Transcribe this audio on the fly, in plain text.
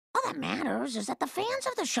that matters is that the fans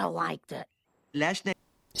of the show liked it. Last night,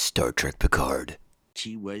 Star Trek Picard.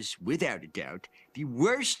 she was, without a doubt, the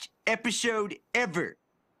worst episode ever.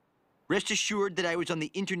 Rest assured that I was on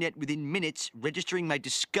the internet within minutes, registering my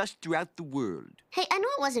disgust throughout the world. Hey, I know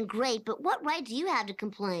it wasn't great, but what right do you have to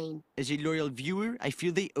complain? As a loyal viewer, I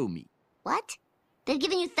feel they owe me. What? They've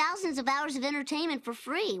given you thousands of hours of entertainment for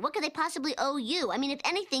free. What could they possibly owe you? I mean, if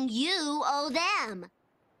anything, you owe them.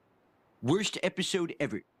 Worst episode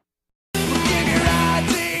ever. Give your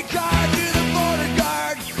ID card to the border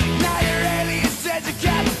guard. Now your alien says you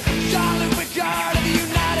cap. Jean-Luc Picard of the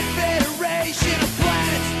United Federation of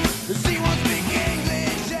Planets. Does he won't speak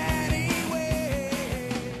English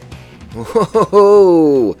anyway?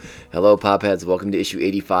 Whoa! Hello, Popheads. Welcome to issue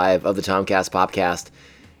 85 of the Tomcast Popcast.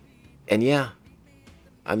 And yeah,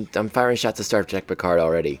 I'm firing shots at Star Trek Picard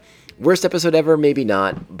already. Worst episode ever? Maybe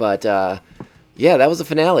not. But yeah, that was the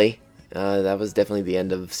finale. That was definitely the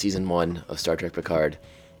end of season 1 of Star Trek Picard.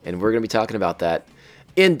 And we're going to be talking about that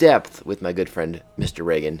in depth with my good friend, Mr.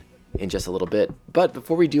 Reagan, in just a little bit. But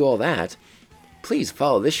before we do all that, please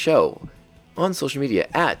follow this show on social media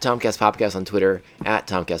at Tomcast Popcast on Twitter, at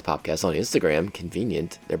Tomcast Popcast on Instagram.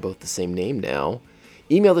 Convenient. They're both the same name now.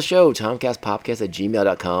 Email the show,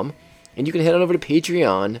 tomcastpopcast@gmail.com. And you can head on over to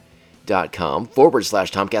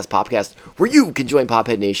patreon.com/TomcastPopcast, where you can join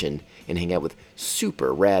Pophead Nation and hang out with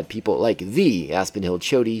super rad people like the Aspen Hill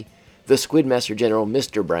Chody, the Squidmaster General,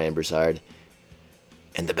 Mr. Brian Broussard,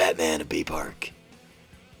 and the Batman of Bay Park,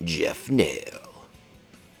 Jeff Nail.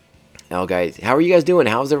 Now, guys, how are you guys doing?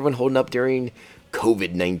 How's everyone holding up during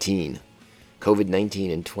COVID-19? COVID-19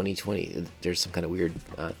 in 2020. There's some kind of weird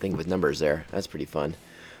thing with numbers there. That's pretty fun.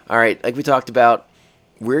 All right, like we talked about,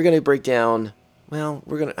 we're going to break down... Well,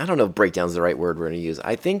 I don't know if breakdown is the right word we're going to use.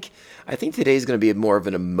 I think today is going to be more of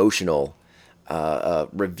an emotional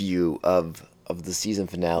review of the season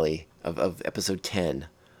finale of episode 10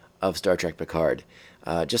 of Star Trek Picard.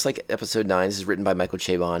 Just like episode 9, this is written by Michael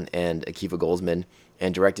Chabon and Akiva Goldsman,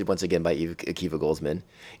 and directed once again by Akiva Goldsman.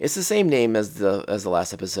 It's the same name as the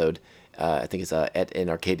last episode. I think it's Et in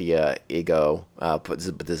Arcadia Ego, but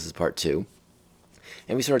this is part 2.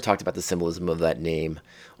 And we sort of talked about the symbolism of that name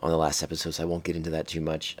on the last episode, so I won't get into that too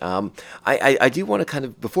much. I do want to kind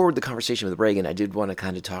of, before the conversation with Reagan, I did want to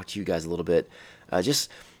kind of talk to you guys a little bit.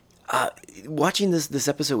 Watching this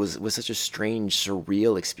episode was such a strange,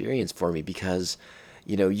 surreal experience for me because,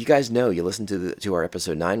 you know, you guys know, you listened to our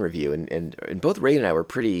episode 9 review, and both Reagan and I were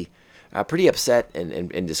pretty upset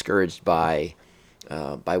and discouraged by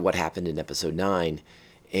what happened in episode 9.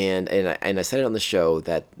 And I said it on the show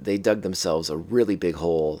that they dug themselves a really big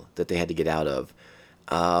hole that they had to get out of.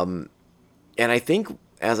 And I think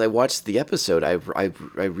as I watched the episode, I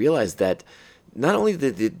realized that not only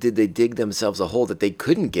did they dig themselves a hole that they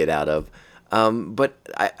couldn't get out of, but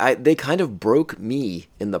they kind of broke me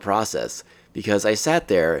in the process, because I sat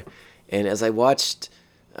there and as I watched,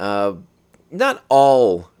 not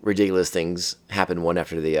all ridiculous things happen one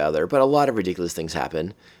after the other, but a lot of ridiculous things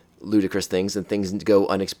happen. Ludicrous things, and things go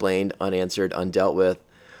unexplained, unanswered, undealt with.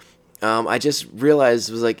 I just realized,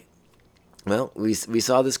 it was like, well, we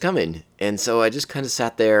saw this coming, and so I just kind of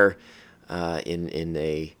sat there in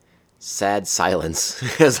a sad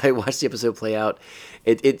silence as I watched the episode play out.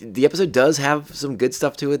 The episode does have some good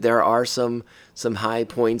stuff to it. There are some high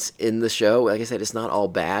points in the show. Like I said, it's not all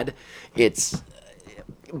bad.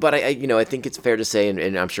 But I think it's fair to say,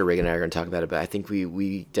 and I'm sure Reagan and I are going to talk about it, but I think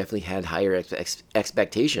we definitely had higher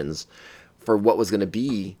expectations for what was going to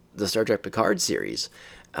be the Star Trek Picard series.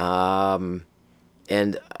 And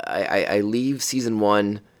I leave season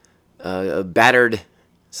 1 a battered,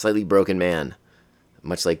 slightly broken man,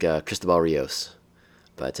 much like Cristobal Rios.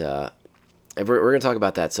 But we're going to talk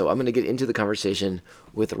about that. So I'm going to get into the conversation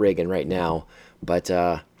with Reagan right now. But...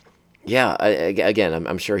 yeah, again,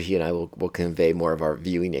 I'm sure he and I will convey more of our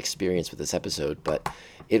viewing experience with this episode, but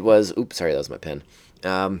it was... Oops, sorry, that was my pen.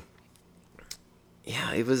 Yeah,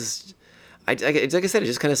 it was... like I said, it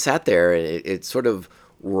just kind of sat there, and it sort of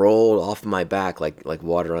rolled off my back like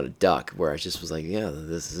water on a duck, where I just was like, yeah,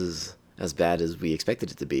 this is as bad as we expected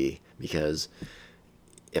it to be, because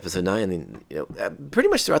episode 9, pretty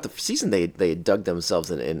much throughout the season, they dug themselves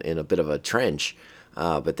in a bit of a trench.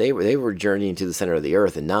 But they were journeying to the center of the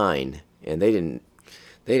earth in 9, and they didn't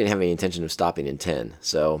have any intention of stopping in 10.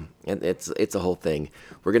 So it's a whole thing.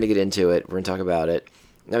 We're gonna get into it. We're gonna talk about it.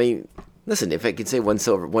 I mean, listen, if I could say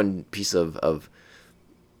one piece of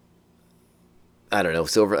I don't know,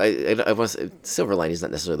 silver. I want to say, silver lining is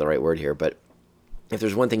not necessarily the right word here, but if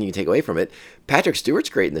there's one thing you can take away from it, Patrick Stewart's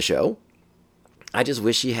great in the show. I just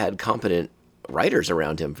wish he had competent writers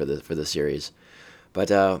around him for the series. But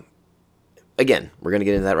again, we're gonna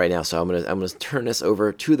get into that right now. So I'm gonna turn this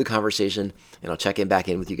over to the conversation, and I'll check back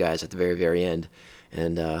in with you guys at the very, very end,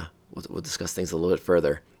 and we'll discuss things a little bit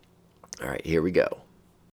further. All right, here we go.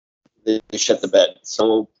 They shut the bed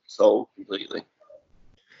so completely.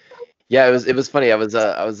 Yeah, it was funny. I was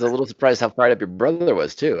a little surprised how fired up your brother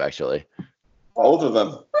was too. Actually, Both of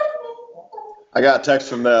them. I got a text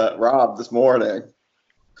from Rob this morning.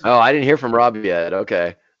 oh, I didn't hear from Rob yet.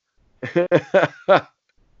 Okay.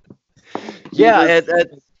 Yeah,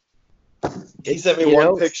 He sent me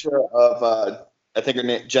one picture of I think her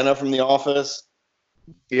name Jenna from The Office.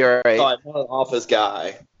 you're right. So I'm not an Office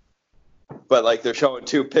guy, but like they're showing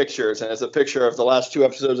two pictures, and it's a picture of the last two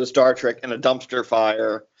episodes of Star Trek and a dumpster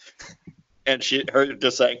fire, and her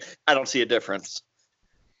just saying, "I don't see a difference."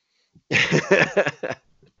 Yeah,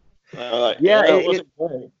 it wasn't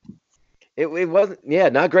great. It wasn't. Yeah,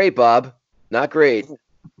 not great, Bob. Not great.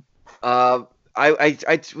 I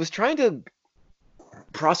was trying to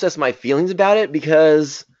process my feelings about it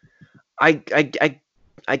because I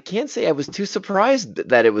can't say I was too surprised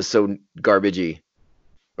that it was so garbagey.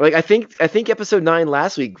 Like I think episode 9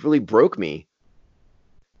 last week really broke me.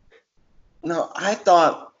 No, I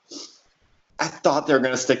thought they were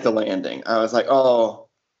gonna stick the landing. I was like, oh,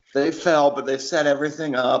 they fell, but they set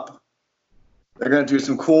everything up. They're gonna do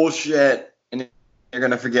some cool shit, and you're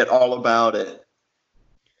gonna forget all about it.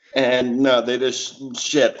 And no, they just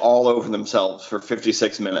shit all over themselves for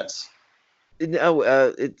 56 minutes. No,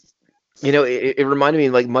 it reminded me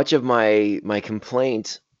like much of my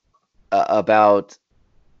complaint about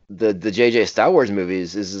the JJ Star Wars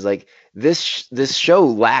movies is like this show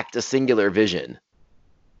lacked a singular vision.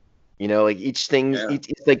 Like each thing,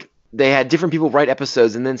 it's like they had different people write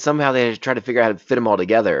episodes, and then somehow they had to try to figure out how to fit them all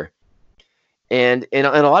together. And in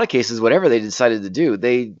a lot of cases, whatever they decided to do,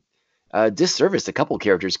 they disserviced a couple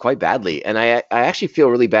characters quite badly. And I actually feel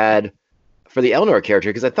really bad for the Elnor character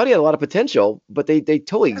because I thought he had a lot of potential, but they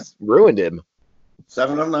totally ruined him.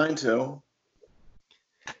 7 of 9 too.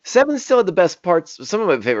 7 still had the best parts, some of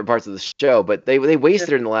my favorite parts of the show, but they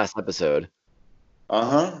wasted it in the last episode.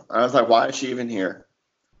 I was like, why is she even here?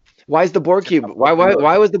 Why is the Borg cube? Why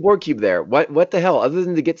was the Borg cube there? What the hell? Other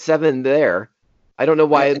than to get 7 there, I don't know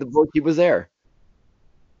why the Borg cube was there.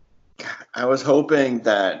 I was hoping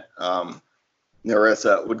that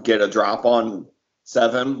Narissa would get a drop on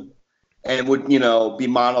 7 and would, be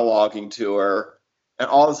monologuing to her. And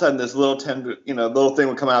all of a sudden, this little little thing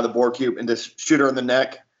would come out of the Borg cube and just shoot her in the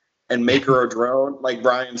neck and make her a drone. Like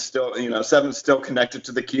Brian's still, 7's still connected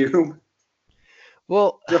to the cube.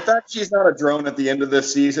 Well, The fact she's not a drone at the end of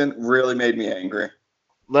this season really made me angry.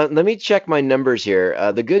 let me check my numbers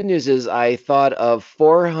here. The good news is I thought of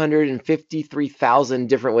 453,000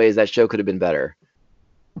 different ways that show could have been better.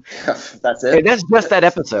 That's Hey, it. that's just that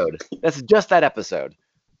episode. That's just that episode.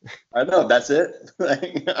 I know, that's it.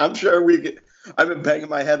 I'm sure I've been banging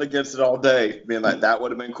my head against it all day, being like, that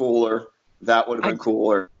would have been cooler. That would have been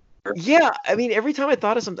cooler. Yeah, I mean, every time I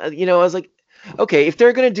thought of something, I was like, okay, if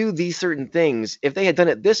they're going to do these certain things, if they had done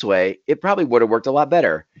it this way, it probably would have worked a lot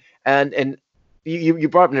better. And you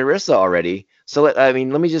brought up Narissa already, so let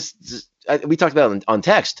me just we talked about it on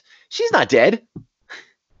text. She's not dead.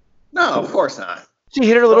 No, of course not. She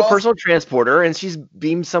hit her little personal transporter, and she's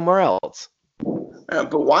beamed somewhere else.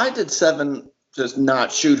 But why did 7 just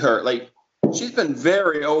not shoot her? Like, she's been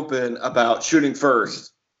very open about shooting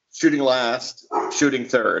first, shooting last, shooting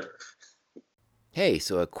third. Hey,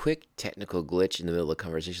 so a quick technical glitch in the middle of the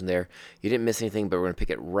conversation there. You didn't miss anything, but we're going to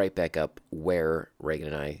pick it right back up where Reagan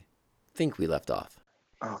and I think we left off.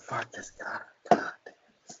 Oh, fuck this guy.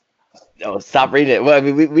 No, stop reading it. Well, I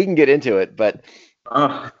mean, we can get into it, but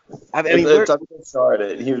I mean, It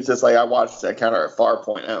started. He was just like, I watched that counter at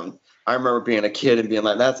Farpoint, and I remember being a kid and being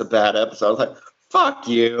like, that's a bad episode. I was like, fuck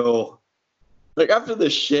you. Like, after the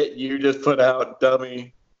shit you just put out,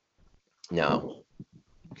 dummy. no,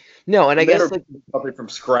 and I guess like something from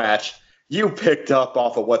scratch. You picked up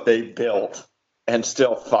off of what they built and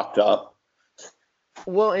still fucked up.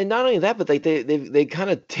 well, and not only that, but like they kind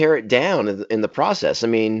of tear it down in the process. I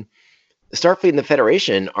mean, Starfleet and the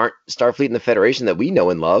Federation aren't Starfleet and the Federation that we know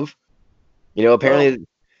and love. Apparently,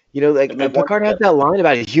 Picard has that line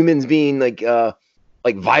about humans being like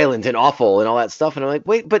violent and awful and all that stuff, and I'm like,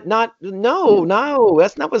 wait, but no,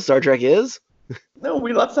 that's not what Star Trek is. No,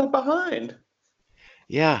 we left that behind.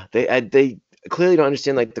 Yeah, they clearly don't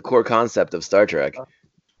understand like the core concept of Star Trek.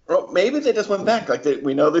 Well, maybe they just went back. Like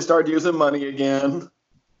we know they started using money again.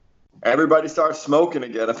 Everybody starts smoking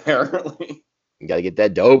again, apparently. You gotta get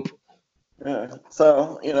that dope. Yeah.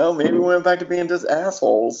 So maybe we went back to being just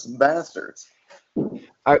assholes and bastards.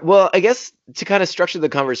 All right, well, I guess to kind of structure the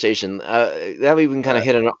conversation, that way we can kind of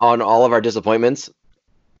hit on all of our disappointments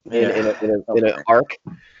in an arc.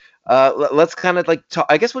 Let's kind of like talk.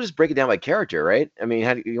 I guess we'll just break it down by character, right? I mean,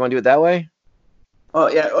 how do you want to do it that way? Oh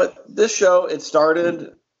yeah, this show, it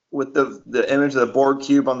started with the image of the Borg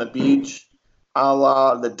cube on the beach, a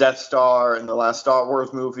la the Death Star in the last Star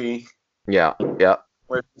Wars movie, Yeah.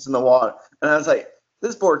 where it's in the water. And I was like,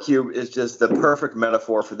 this Borg cube is just the perfect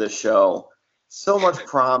metaphor for this show. So much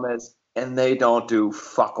promise, and they don't do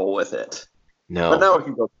fuckle with it. No. But now we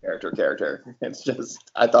can go character. It's just,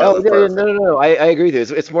 I thought Oh it was yeah, perfect. no. I agree with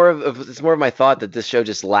you. It's more of my thought that this show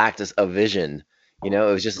just lacked a vision. You know,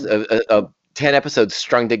 it was just a 10 episodes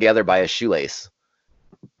strung together by a shoelace.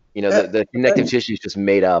 You know, the connective tissue is just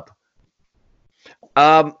made up.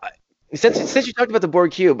 Since you talked about the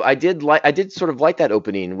Borg cube, I did sort of like that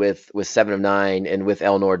opening with Seven of Nine and with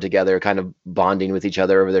Elnor together, kind of bonding with each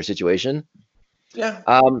other over their situation. Yeah.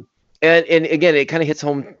 And again, it kind of hits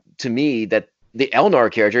home to me that the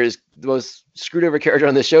Elnor character is the most screwed over character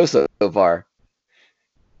on the show so far.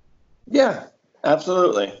 Yeah,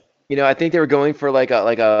 absolutely. You know, I think they were going for like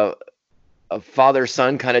a father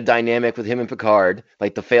son kind of dynamic with him and Picard,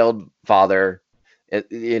 like the failed father,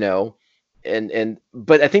 you know,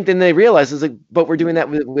 but I think then they realized it's like, but we're doing that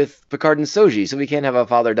with Picard and Soji, so we can't have a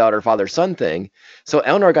father daughter father son thing. So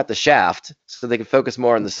Elnor got the shaft, so they could focus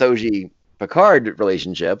more on the Soji Picard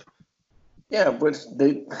relationship. Yeah, which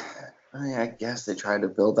I guess they tried to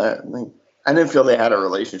build that. I didn't feel they had a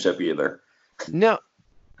relationship either. No.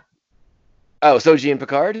 Oh, Soji and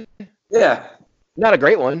Picard? Yeah. Not a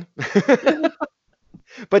great one.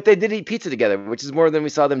 But they did eat pizza together, which is more than we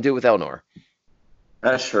saw them do with Elnor.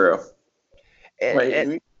 That's true.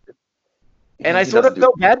 And I sort of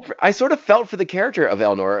felt bad. I sort of felt for the character of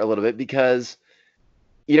Elnor a little bit because,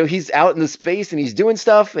 you know, he's out in the space and he's doing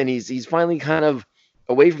stuff and he's finally kind of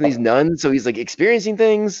away from these nuns, so he's like experiencing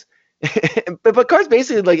things. But Picard's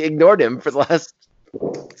basically like ignored him for the last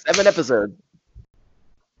 7 episodes.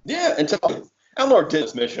 Yeah, until Elnor did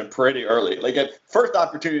his mission pretty early. Like at first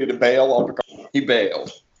opportunity to bail on Picard, he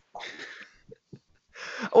bailed.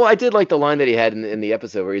 Oh, I did like the line that he had in the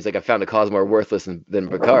episode where he's like, "I found a cause more worthless than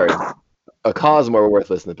Picard's. A cause more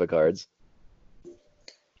worthless than Picard's."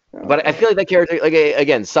 But I feel like that character, like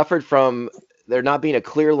again, suffered from there not being a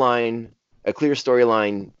clear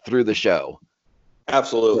storyline through the show.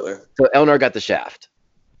 Absolutely. So Elnor got the shaft.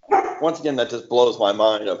 Once again, that just blows my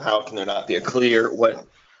mind of how can there not be a clear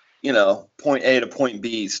point A to point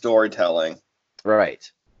B storytelling.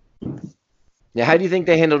 Right. Now, how do you think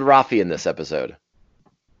they handled Rafi in this episode?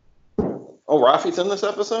 Oh, Rafi's in this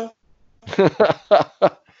episode?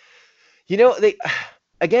 You know,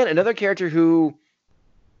 again, another character who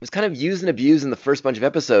was kind of used and abused in the first bunch of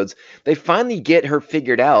episodes. They finally get her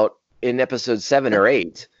figured out in episode 7 or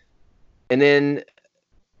 8. And then,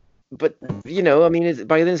 but, you know, I mean,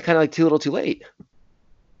 by then it's kind of like too little too late.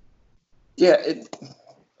 Yeah,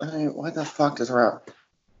 what the fuck is Rafi?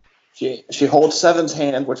 She holds Seven's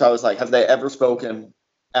hand, which I was like, have they ever spoken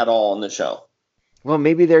at all in the show? Well,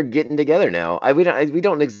 maybe they're getting together now. We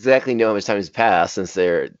don't exactly know how much time has passed since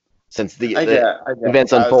the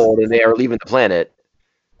events unfold and they are leaving the planet.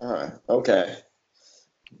 Okay.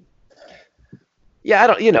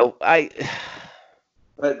 Yeah,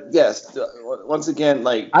 But yes, once again,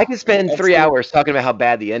 like I could spend 3 hours talking about how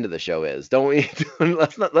bad the end of the show is. Don't we?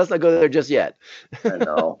 let's not go there just yet. I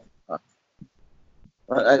know.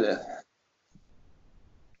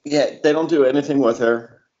 Yeah, they don't do anything with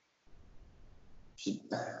her.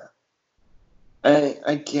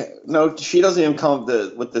 I can't. No, she doesn't even come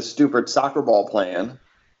with the stupid soccer ball plan.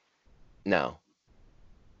 No.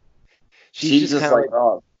 She's just like,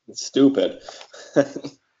 oh, it's stupid.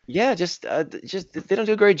 Yeah, just they don't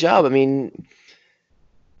do a great job. I mean,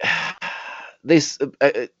 they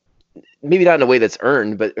maybe not in a way that's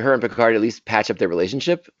earned, but her and Picard at least patch up their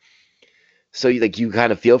relationship. So you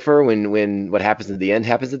kind of feel for her when what happens at the end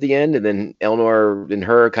happens at the end, and then Elnor and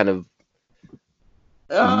her kind of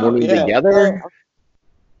mourning together.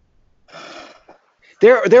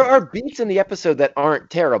 There are beats in the episode that aren't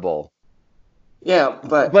terrible. Yeah,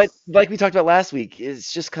 but like we talked about last week,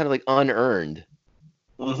 it's just kind of like unearned.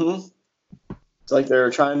 Mm-hmm. It's like they're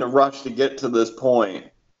trying to rush to get to this point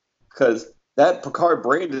because that Picard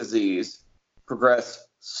brain disease progressed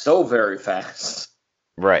so very fast.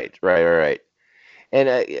 Right. And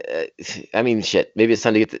I mean, shit. Maybe it's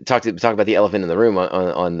time to talk about the elephant in the room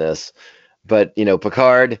on this. But you know,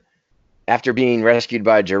 Picard, after being rescued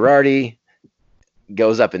by Girardi,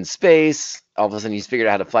 goes up in space. All of a sudden, he's figured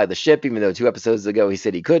out how to fly the ship, even though 2 episodes ago he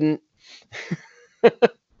said he couldn't.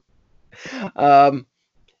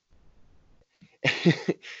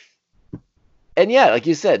 And yeah, like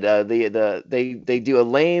you said, they do a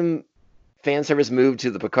lame fan service move to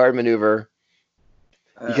the Picard maneuver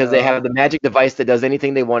because they have the magic device that does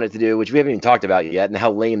anything they want it to do, which we haven't even talked about yet, and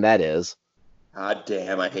how lame that is. God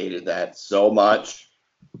damn, I hated that so much.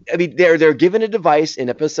 I mean, they're given a device in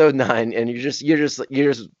episode 9, and you're just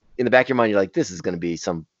in the back of your mind, you're like, this is going to be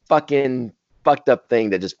some fucking fucked up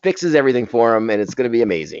thing that just fixes everything for them, and it's going to be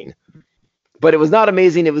amazing. But it was not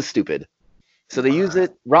amazing; it was stupid. So they use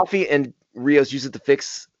it. Rafi and Rios use it to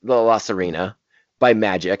fix the La Serena by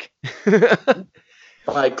magic.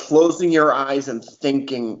 By closing your eyes and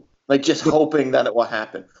thinking, like just hoping that it will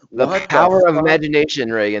happen. The What power of fuck?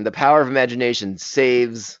 imagination, Reagan. The power of imagination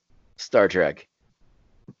saves Star Trek.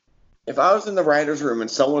 If I was in the writer's room and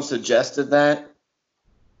someone suggested that,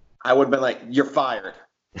 I would have been like, you're fired.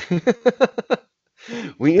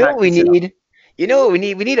 We know what we Practice it need. You know what we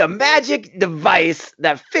need? We need a magic device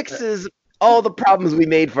that fixes all the problems we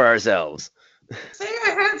made for ourselves. Say I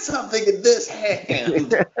had something in this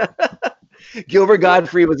hand. Gilbert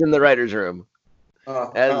Godfrey was in the writer's room.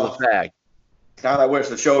 Oh, That is oh, a fact. God, I wish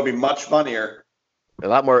the show would be much funnier. A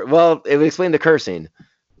lot more. Well, it would explain the cursing.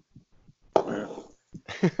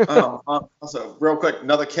 Also, real quick,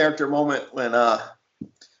 another character moment when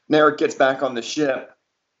Narek gets back on the ship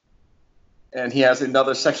and he has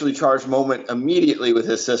another sexually charged moment immediately with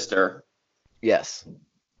his sister. Yes.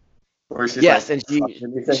 Where she's Yes, like, and "Fuck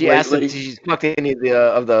anything she asked lately?" if she's fucked any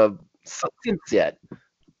of the synths yet.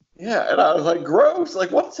 Yeah, and I was like, gross,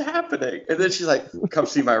 like, what's happening? And then she's like, come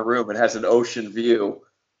see my room. It has an ocean view.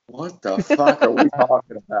 What the fuck are we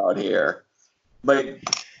talking about here? Like,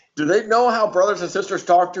 do they know how brothers and sisters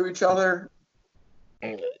talk to each other?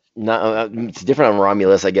 No, it's different on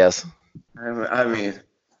Romulus, I guess. I mean,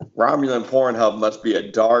 Romulan Pornhub must be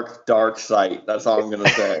a dark, dark site. That's all I'm going to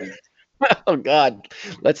say. Oh God,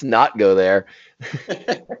 let's not go there.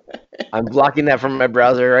 I'm blocking that from my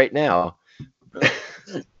browser right now.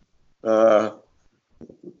 Gotta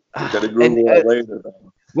Google it later.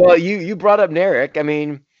 Well, you brought up Narek. I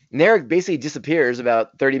mean, Narek basically disappears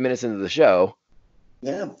about 30 minutes into the show.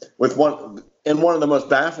 Yeah, with one of the most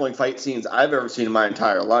baffling fight scenes I've ever seen in my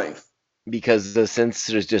entire life. Because the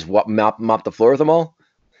sensors just mop the floor with them all?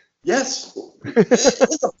 Yes,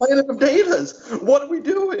 it's a planet of datas. What are we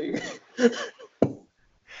doing?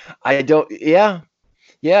 I don't. Yeah.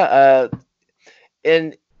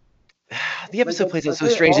 And the episode plays out so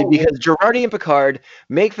strangely because Girardi and Picard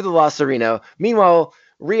make for the La Serena. Meanwhile,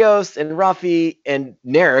 Rios and Rafi and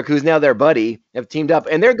Narek, who's now their buddy, have teamed up,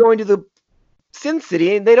 and they're going to the Sin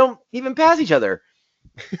City, and they don't even pass each other.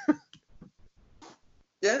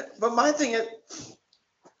 Yeah, but my thing is,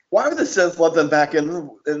 why would the Sith let them back in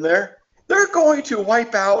there? They're going to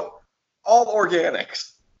wipe out all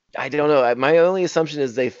organics. I don't know. My only assumption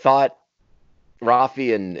is they thought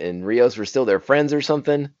Rafi and Rios were still their friends or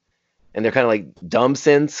something, and they're kind of like dumb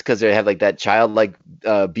synths because they have like that childlike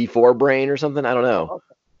B4 brain or something. I don't know.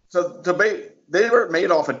 So they weren't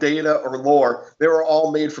made off of data or lore. They were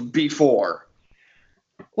all made from B4.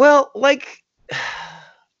 Well, like,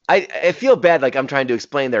 I feel bad like I'm trying to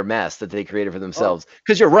explain their mess that they created for themselves.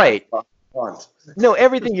 Because you're right. No,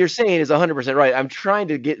 everything you're saying is 100% right. I'm trying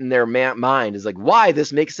to get in their mind is like why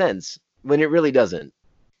this makes sense when it really doesn't.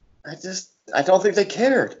 I don't think they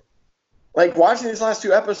cared. Like, watching these last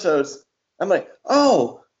 2 episodes, I'm like,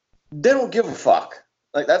 oh, they don't give a fuck.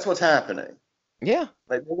 Like, that's what's happening. Yeah.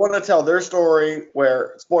 Like, they want to tell their story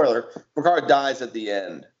where, spoiler, Picard dies at the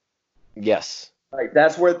end. Yes. Like,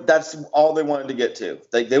 that's all they wanted to get to.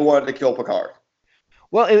 They wanted to kill Picard.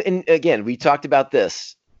 Well, and again, we talked about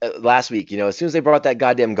this last week. You know, as soon as they brought that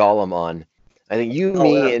goddamn Gollum on, I think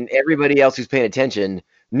and everybody else who's paying attention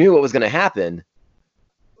knew what was going to happen.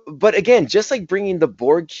 But again, just like bringing the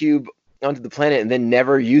Borg cube onto the planet and then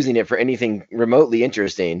never using it for anything remotely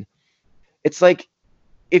interesting, it's like,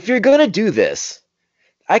 if you're going to do this,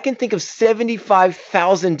 I can think of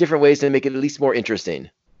 75,000 different ways to make it at least more interesting.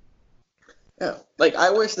 Yeah. Like,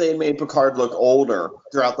 I wish they had made Picard look older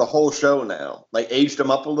throughout the whole show now. Like, aged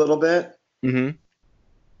him up a little bit. Mm-hmm.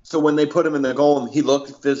 So when they put him in the Golem, he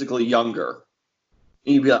looked physically younger.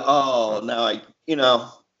 And you'd be like, oh,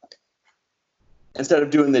 now instead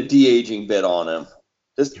of doing the de-aging bit on him.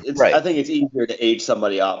 Right. I think it's easier to age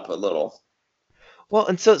somebody up a little. Well,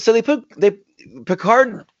 and so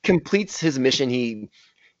Picard completes his mission.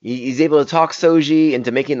 He's able to talk Soji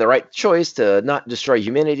into making the right choice to not destroy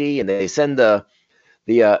humanity, and they send the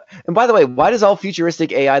and by the way, why does all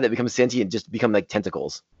futuristic AI that becomes sentient just become like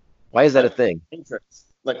tentacles? Why is that a thing? Matrix.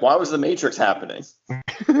 Like, why was the Matrix happening?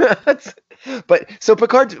 But so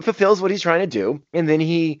Picard fulfills what he's trying to do, and then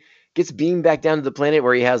he gets beamed back down to the planet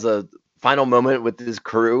where he has a final moment with his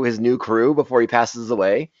crew, his new crew, before he passes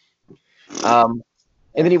away. And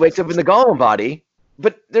then he wakes up in the Gollum body.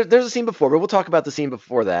 But there's a scene before, but we'll talk about the scene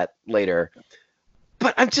before that later.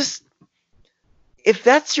 But if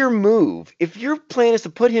that's your move, if your plan is to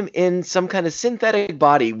put him in some kind of synthetic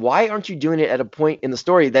body, why aren't you doing it at a point in the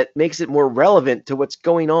story that makes it more relevant to what's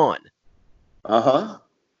going on? Uh-huh.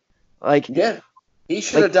 Like, yeah, he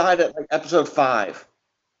should have died at like episode 5.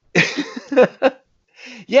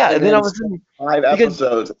 Yeah, and then all of a sudden, 5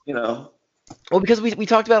 episodes, you know. Well, because we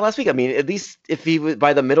talked about it last week. I mean, at least if he was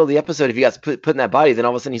by the middle of the episode, if he got put in that body, then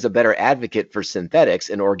all of a sudden he's a better advocate for synthetics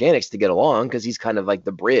and organics to get along because he's kind of like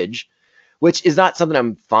the bridge, which is not something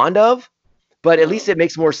I'm fond of, but at least it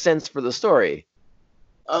makes more sense for the story.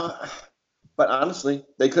 But honestly,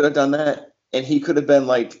 they could have done that, and he could have been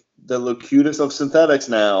like the Locutus of synthetics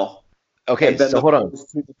now. Okay, so hold on. To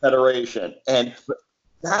the Federation, and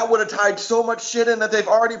that would have tied so much shit in that they've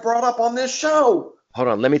already brought up on this show. Hold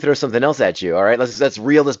on, let me throw something else at you. All right, let's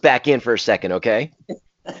reel this back in for a second, okay?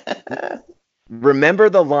 Remember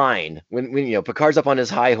the line when you know Picard's up on his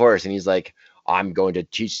high horse and he's like, "I'm going to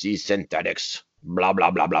teach these synthetics," blah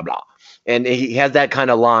blah blah blah blah, and he has that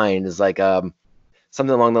kind of line. Is like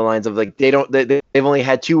something along the lines of like they've only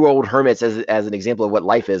had 2 old hermits as an example of what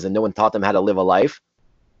life is, and no one taught them how to live a life.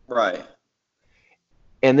 Right.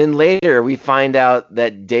 And then later we find out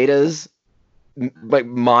that Data's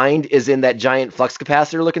mind is in that giant flux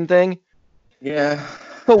capacitor looking thing. Yeah.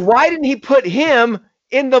 So why didn't he put him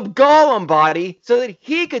in the Gollum body so that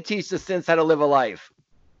he could teach the synths how to live a life?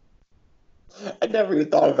 I never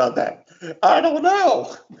even thought about that. I don't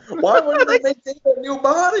know. Why wouldn't they make Data a new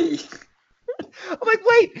body? I'm like,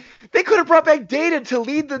 wait, they could have brought back Data to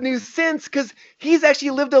lead the new synths because he's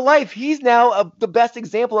actually lived a life. He's now the best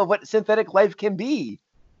example of what synthetic life can be.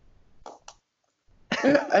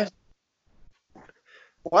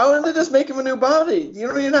 Why wouldn't they just make him a new body? You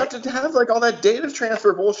don't even have to have like all that data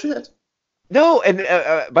transfer bullshit. No, and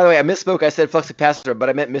by the way, I misspoke. I said flux capacitor, but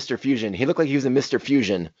I meant Mr. Fusion. He looked like he was in Mr.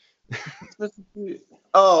 Fusion.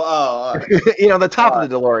 Oh. You know, the top of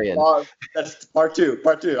the DeLorean. That's part two.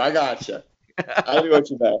 I gotcha. I knew what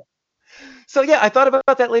you meant. So yeah, I thought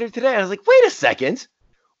about that later today. I was like, wait a second.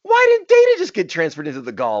 Why didn't Data just get transferred into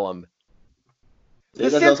the Gollum? The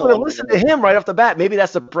Synths would have listened to him right off the bat. Maybe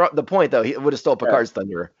that's the point, though. He would have stole Picard's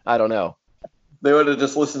thunder. I don't know. They would have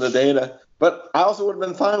just listened to Data. But I also would have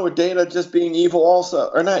been fine with Data just being evil also.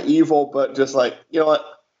 Or not evil, but just like, you know what?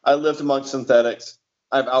 I lived among synthetics.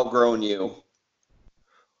 I've outgrown you.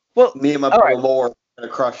 Well, me and my brother Lore are going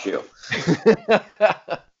to crush you.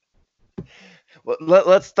 Well,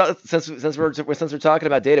 let's start, since we're talking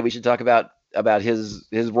about Data, we should talk about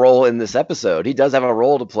his role in this episode. He does have a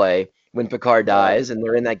role to play when Picard dies, and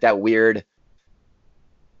they're in like that weird,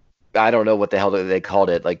 I don't know what the hell they called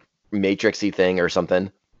it, like Matrixy thing or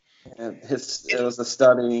something. And it was a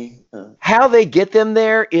study. How they get them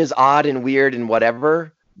there is odd and weird and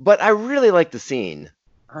whatever, but I really like the scene.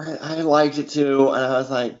 I liked it too, and I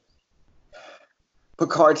was like,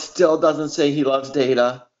 Picard still doesn't say he loves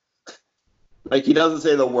Data. Like, he doesn't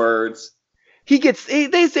say the words.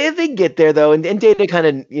 They say they get there though, and Data kind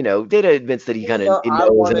of, Data admits that he kind of knows. I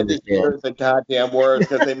wanted to hear the goddamn words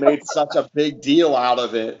because they made such a big deal out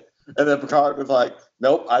of it, and then Picard was like,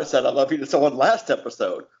 "Nope, I said I love you to someone last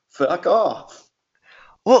episode. Fuck off."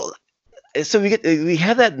 Well, so we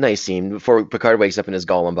have that nice scene before Picard wakes up in his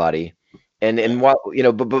Gollum body, and while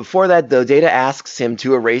but before that though, Data asks him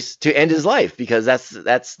to end his life because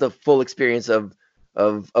that's the full experience of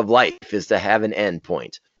life, is to have an end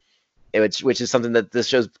point. Which is something that this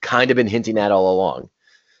show's kind of been hinting at all along.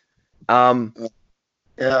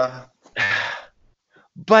 Yeah.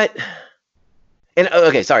 But,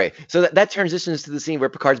 okay, sorry. So that transitions to the scene where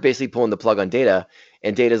Picard's basically pulling the plug on Data,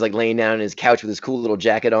 and Data's like laying down on his couch with his cool little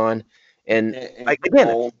jacket on. And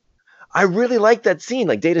again, I really like that scene,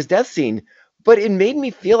 like Data's death scene, but it made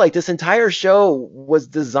me feel like this entire show was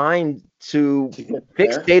designed to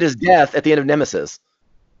fix Data's death at the end of Nemesis.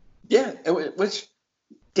 Yeah, which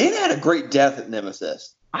Data had a great death at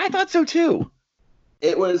Nemesis. I thought so too.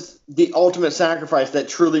 It was the ultimate sacrifice that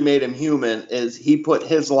truly made him human, is he put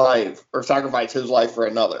his life, or sacrificed his life for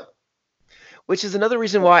another. Which is another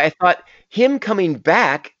reason why I thought him coming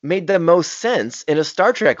back made the most sense in a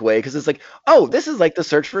Star Trek way, because it's like, oh, this is like the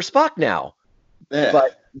search for Spock now. Yeah.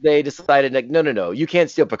 But they decided, like, no, you can't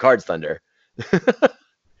steal Picard's thunder.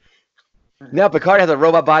 Now Picard has a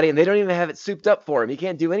robot body, and they don't even have it souped up for him. He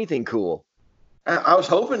can't do anything cool. I was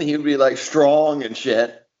hoping he would be like strong and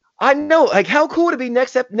shit. I know, like how cool would it be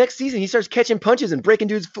next season? He starts catching punches and breaking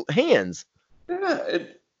dudes' hands. Yeah,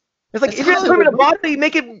 it's like if you're gonna put him in a body,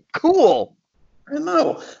 make it cool. I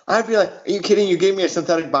know. I'd be like, are you kidding? You gave me a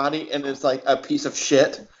synthetic body and it's like a piece of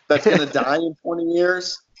shit that's going to die in 20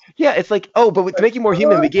 years? Yeah, it's like, oh, but to make you more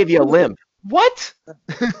human, we gave you a limb. What?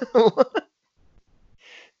 I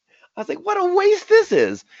was like, what a waste this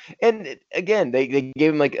is. And again, they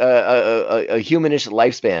gave him like a humanish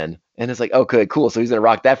lifespan. And it's like, okay, cool. So he's going to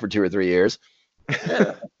rock that for 2 or 3 years.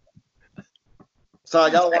 Yeah. So I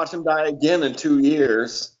got to watch him die again in 2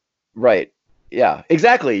 years. Right. Yeah,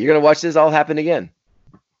 exactly. You're going to watch this all happen again.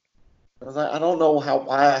 I was like, I don't know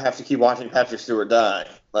why I have to keep watching Patrick Stewart die.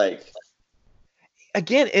 Like,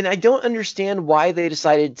 again, and I don't understand why they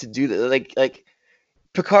decided to do that. Like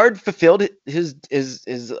Picard fulfilled his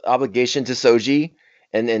obligation to Soji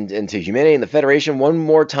and to humanity and the Federation one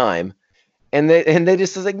more time, and they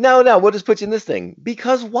just was like, no, we'll just put you in this thing.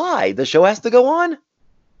 Because why? The show has to go on?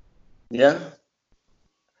 yeah.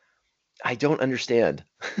 I don't understand.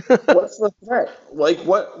 What's the threat? Like,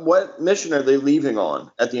 what mission are they leaving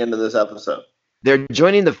on at the end of this episode? They're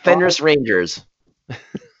joining the Fenris Rangers.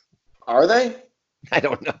 Are they? I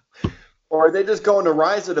don't know. Or are they just going to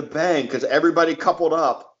rise at a bang because everybody coupled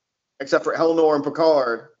up except for Eleanor and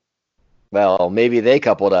Picard? Well, maybe they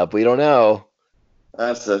coupled up. We don't know.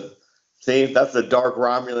 That's the dark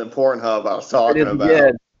Romulan Pornhub I was talking about.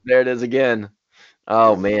 Again. There it is again.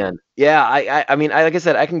 Oh man, yeah. I mean, like I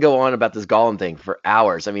said, I can go on about this Gollum thing for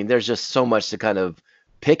hours. I mean, there's just so much to kind of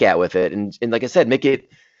pick at with it, and like I said, make it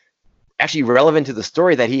actually relevant to the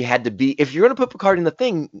story that he had to be. If you're going to put Picard in the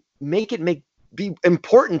thing, make it be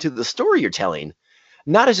important to the story you're telling,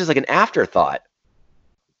 not as just like an afterthought.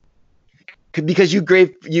 Because you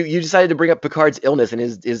decided to bring up Picard's illness and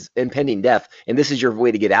his impending death, and this is your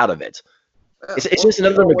way to get out of it. It's just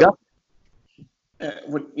another MacGuffin.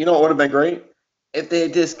 You know what would have been great? If they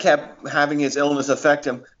just kept having his illness affect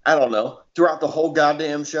him, I don't know, throughout the whole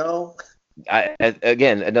goddamn show.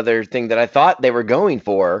 Again, another thing that I thought they were going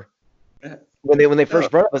for when they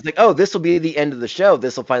first brought it up, I was like, oh, this will be the end of the show.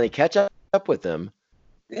 This will finally catch up with them.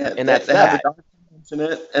 Yeah, and that's they that. have the doctor mention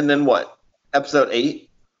it, and then what? Episode 8?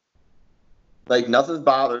 Like, nothing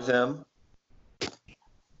bothers him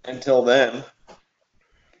until then.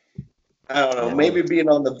 I don't know. Maybe being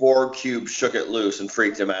on the Borg cube shook it loose and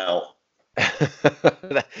freaked him out.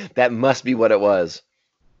 That must be what it was.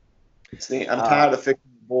 See, I'm tired of fixing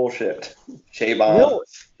bullshit. No,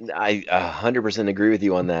 I 100% agree with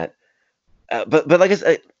you on that. But like I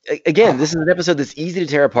said, again, this is an episode that's easy to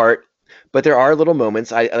tear apart, but there are little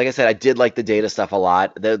moments. Like I said, I did like the Data stuff a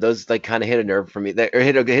lot. Those like kind of hit a nerve for me. Or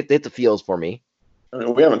hit the feels for me. I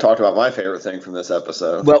mean, we haven't talked about my favorite thing from this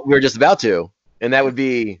episode. Well, we were just about to, and that would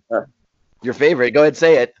be your favorite. Go ahead,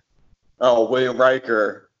 say it. Oh, William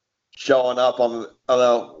Riker showing up on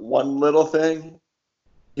one little thing.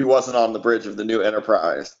 He wasn't on the bridge of the new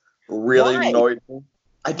Enterprise. Really annoyed me.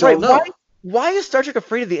 I don't know. Why is Star Trek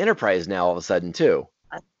afraid of the Enterprise now all of a sudden too?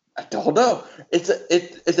 I don't know. It's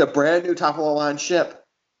a brand new top of the line ship.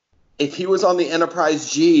 If he was on the Enterprise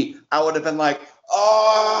G, I would have been like,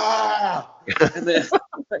 ah! And then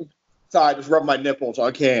so I just rubbed my nipples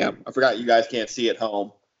on cam. I forgot you guys can't see at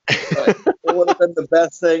home. But it would have been the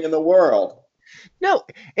best thing in the world. No,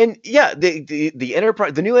 and yeah, the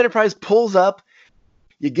Enterprise, the new Enterprise pulls up.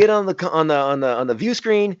 You get on the view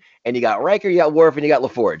screen, and you got Riker, you got Worf, and you got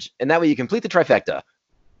LaForge, and that way you complete the trifecta.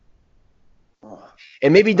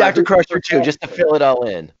 And maybe Dr. Crusher too, just to fill it all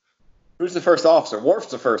in. Who's the first officer?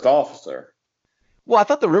 Worf's the first officer. Well, I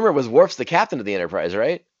thought the rumor was Worf's the captain of the Enterprise,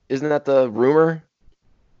 right? Isn't that the rumor?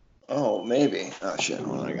 Oh, maybe. Oh shit!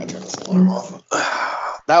 Hold on, I gotta turn this alarm off.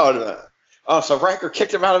 That would have been. Oh, so Riker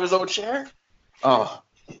kicked him out of his own chair? Oh.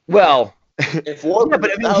 Well. If Worf, yeah,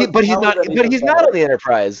 but I mean, he's not. But he's not on the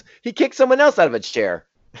Enterprise. He kicked someone else out of its chair.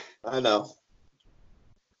 I know.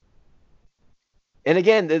 And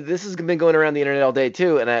again, this has been going around the internet all day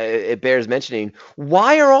too, and it bears mentioning.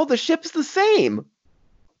 Why are all the ships the same?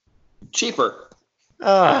 Cheaper.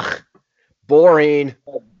 Ugh, boring.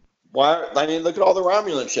 Why? I mean, look at all the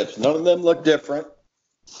Romulan ships. None of them look different.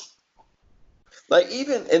 Like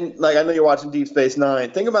even in I know you're watching Deep Space Nine.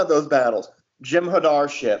 Think about those battles. Jim Hadar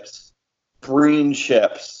ships, Breen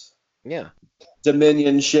ships, yeah,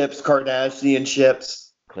 Dominion ships, Cardassian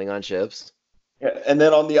ships, Klingon ships. Yeah, and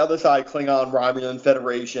then on the other side, Klingon, Romulan,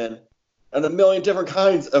 Federation, and a million different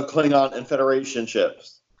kinds of Klingon and Federation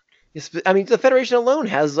ships. I mean, the Federation alone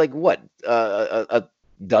has like what a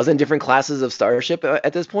dozen different classes of starship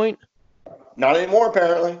at this point. Not anymore,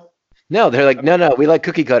 apparently. No, they're like, no, we like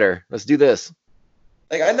cookie cutter. Let's do this.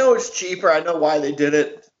 Like, I know it's cheaper. I know why they did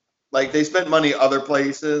it. Like, they spent money other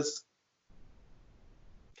places.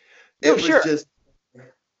 It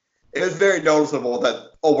was very noticeable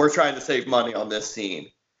that, we're trying to save money on this scene.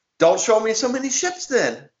 Don't show me so many ships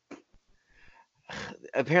then.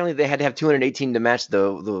 Apparently, they had to have 218 to match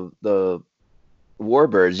the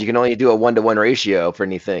warbirds. You can only do a 1-to-1 ratio for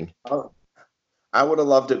anything. Oh, I would have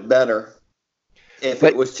loved it better if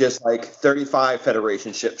it was just like 35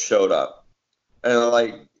 Federation ships showed up. And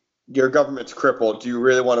like, your government's crippled. Do you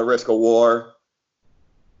really want to risk a war?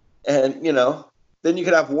 And, then you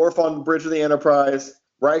could have Worf on the bridge of the Enterprise,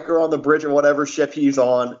 Riker on the bridge of whatever ship he's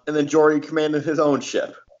on, and then Geordi commanding his own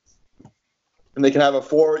ship. And they can have a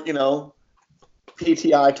PTI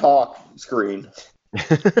talk screen.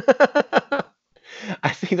 I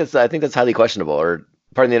think that's highly questionable. Or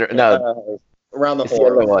pardon the no, around the it's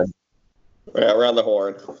horn. The other one. Yeah, around the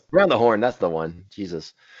horn. Around the horn. That's the one.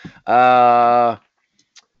 Jesus. The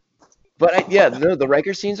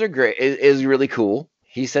Riker scenes are great. It is really cool.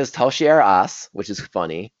 He says "Tal Shiar As," which is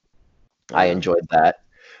funny. I enjoyed that.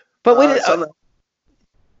 But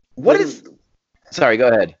Sorry, go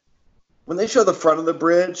ahead. When they show the front of the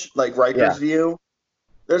bridge, like Riker's view,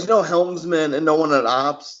 there's no helmsman and no one at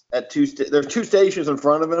ops at there's 2 stations in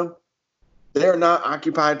front of him. They're not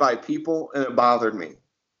occupied by people, and it bothered me.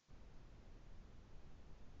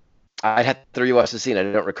 I'd have to rewatch the scene. I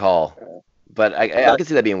don't recall, but I can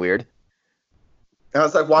see that being weird. And I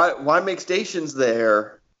was like, why make stations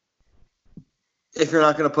there if you're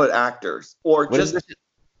not going to put actors or just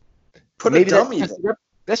put a dummy there?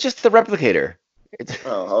 That's just the replicator.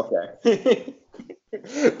 Oh, okay.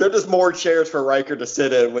 They're just more chairs for Riker to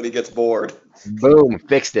sit in when he gets bored. Boom,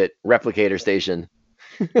 fixed it. Replicator station.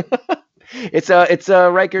 It's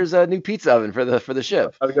Riker's new pizza oven for the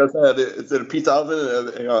ship. I was gonna say, is it a pizza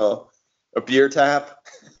oven and a beer tap?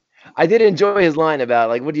 I did enjoy his line about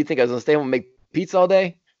like, what do you think? I was gonna stay home and make pizza all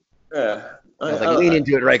day? Yeah. I was like, lean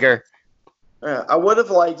into it, Riker. Yeah, I would have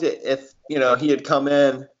liked it if he had come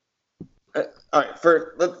in. All right,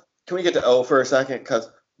 can we get to O for a second? Because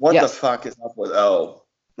what the fuck is up with O?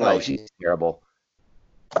 Like, she's terrible.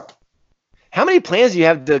 How many plans do you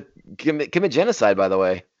have to commit genocide, by the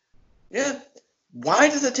way? Yeah. Why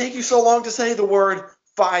does it take you so long to say the word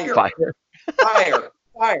fire? Fire. Fire.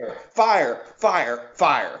 Fire. Fire. Fire.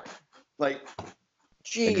 Fire. Like,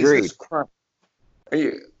 Jesus Christ. Are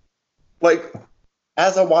you like,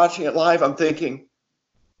 as I'm watching it live, I'm thinking,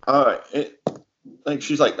 all right,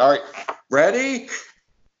 she's like, all right, ready?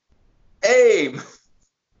 Aim.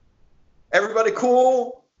 Everybody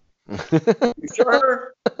cool? You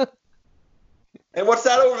sure? And what's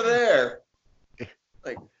that over there?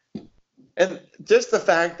 Like, and just the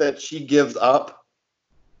fact that she gives up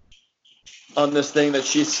on this thing that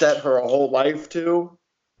she set her whole life to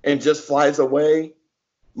and just flies away,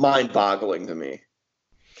 mind-boggling to me.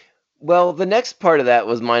 Well, the next part of that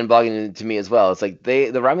was mind-boggling to me as well. It's like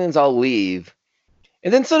the Romulans all leave,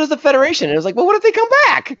 and then so does the Federation. And it was like, well, what if they come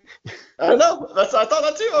back? I know. I thought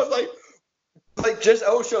that too. I was like just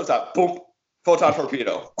O shows up, boom, photon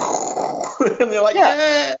torpedo, and they're like,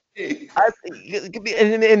 yeah. Hey.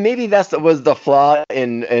 And maybe was the flaw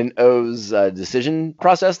in O's decision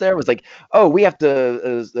process. There was like, oh, we have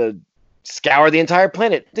to scour the entire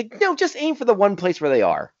planet. Like, no, just aim for the one place where they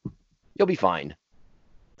are. You'll be fine.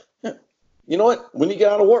 You know what? When you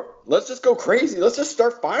get out of warp, let's just go crazy. Let's just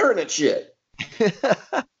start firing at shit.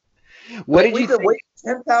 We've been waiting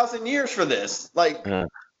 10,000 years for this. Like,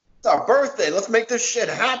 it's our birthday. Let's make this shit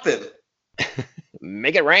happen.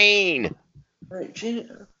 Make it rain. Right, gee,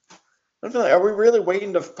 I'm like, are we really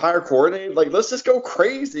waiting to fire coordinate? Like, let's just go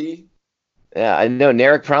crazy. Yeah, I know.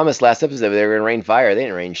 Narek promised last episode they were going to rain fire. They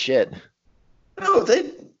didn't rain shit. No,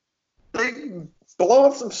 they blow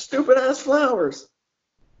up some stupid ass flowers.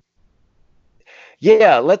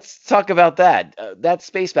 Yeah, let's talk about that. That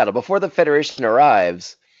space battle. Before the Federation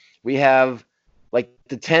arrives, we have like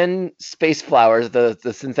the 10 space flowers the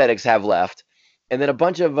synthetics have left, and then a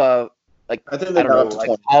bunch of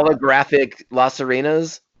holographic La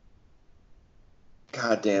Serenas.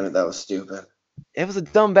 God damn it, that was stupid. It was a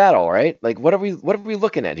dumb battle, right? Like, what are we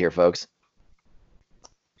looking at here, folks?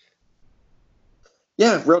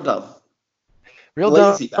 Yeah, real dumb. Real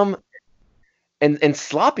Lazy dumb. And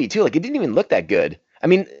sloppy too. Like, it didn't even look that good. I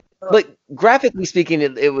mean, like, graphically speaking,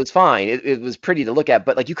 it was fine. It was pretty to look at,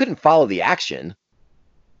 but like, you couldn't follow the action.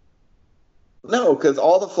 No, because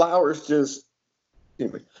all the flowers just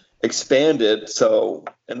expanded,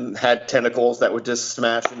 and had tentacles that would just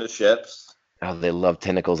smash into ships. Oh, they love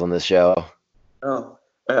tentacles on this show. Oh,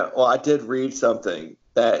 yeah. Well, I did read something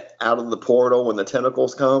that out of the portal when the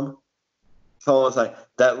tentacles come, someone's like,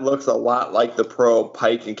 that looks a lot like the probe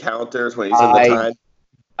Pike encounters when he's in the time.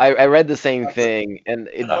 I read the same thing, and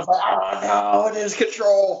I was like, oh no, it is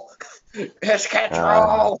Control. It's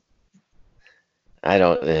Control. I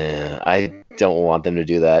don't want them to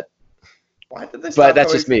do that. Why did they But stop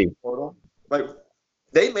that's coming just me. through the portal? Like,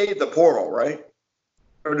 they made the portal, right?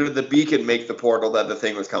 Or did the beacon make the portal that the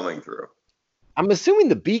thing was coming through? I'm assuming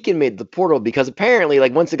the beacon made the portal because apparently,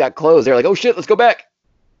 like, once it got closed, they're like, "Oh shit, let's go back."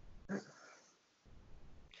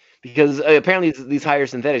 Because apparently these higher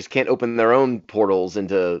synthetics can't open their own portals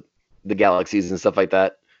into the galaxies and stuff like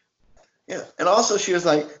that. Yeah. And also, she was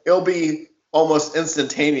like, it'll be almost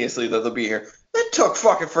instantaneously that they'll be here. It took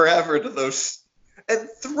fucking forever to those. And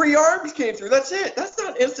 3 arms came through. That's it. That's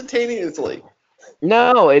not instantaneously.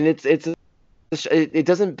 No, and it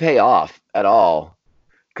doesn't pay off at all.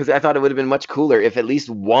 Because I thought it would have been much cooler if at least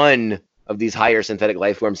one of these higher synthetic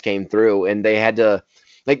life forms came through, and they had to,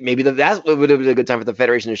 like, maybe that would have been a good time for the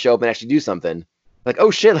Federation to show up and actually do something. Like, oh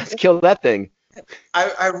shit, let's kill that thing.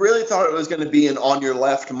 I really thought it was going to be an on your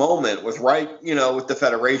left moment with with the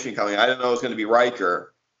Federation coming. I didn't know it was going to be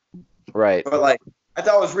Riker. Right. But, like, I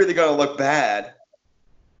thought it was really going to look bad.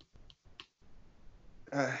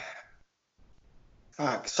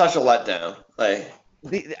 Fuck, such a letdown. Like,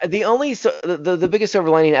 the biggest silver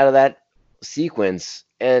lining out of that sequence,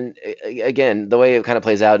 and again, the way it kind of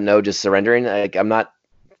plays out, no, just surrendering, like, I'm not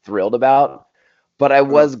thrilled about, but I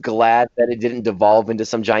was glad that it didn't devolve into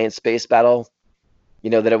some giant space battle.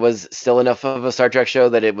 That it was still enough of a Star Trek show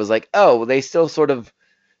that it was like, oh, they still sort of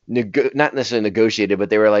not necessarily negotiated, but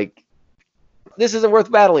they were like, this isn't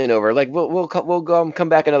worth battling over. Like, we'll go come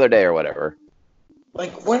back another day or whatever.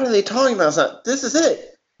 Like, what are they talking about? It's not, this is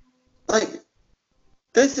it. Like,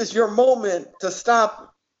 this is your moment to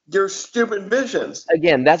stop your stupid missions.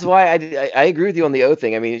 Again, that's why I agree with you on the O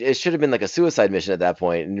thing. I mean, it should have been like a suicide mission at that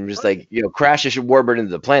point, and just like, crash a warbird into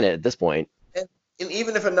the planet at this point. And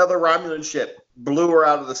even if another Romulan ship blew her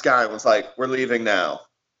out of the sky and was like, we're leaving now.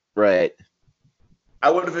 Right.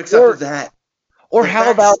 I would have accepted that. Or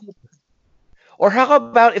how about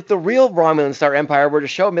if the real Romulan Star Empire were to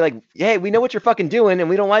show up and be like, hey, we know what you're fucking doing and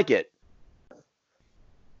we don't like it.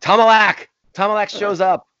 Tomalak shows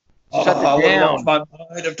up. Shut it I would have down. lost my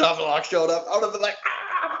mind if Tomalak showed up. I would have been like,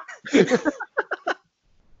 ah!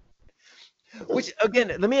 Which, again,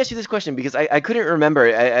 let me ask you this question, because I couldn't remember,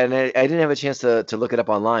 and I didn't have a chance to look it up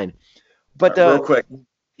online. But Real quick,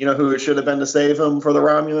 you know who it should have been to save him for the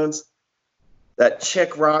Romulans? That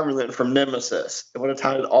chick Romulan from Nemesis. It would have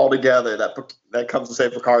tied it all together. That comes to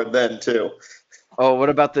save Picard then, too. Oh, what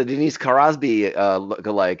about the Denise Crosby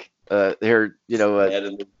lookalike?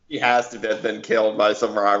 She has to have been killed by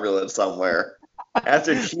some Romulan somewhere.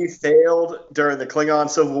 After she failed during the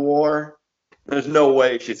Klingon Civil War, there's no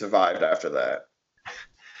way she survived after that.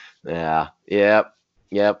 Yeah.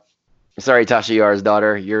 Yep. Sorry, Tasha Yar's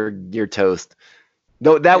daughter. You're toast.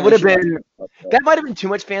 Though that would have been, that might have been too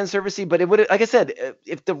much fan servicey, but it would have, like I said,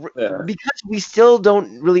 because we still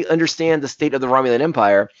don't really understand the state of the Romulan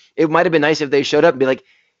Empire, it might have been nice if they showed up and be like,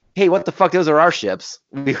 hey, what the fuck? Those are our ships.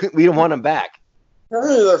 We don't want them back.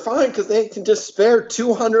 Apparently they're fine because they can just spare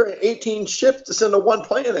 218 ships to send to one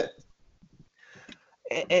planet.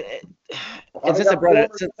 And since I brought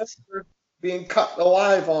it, being cut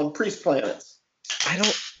alive on priest planets.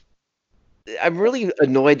 I'm really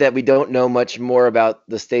annoyed that we don't know much more about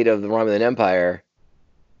the state of the Romulan Empire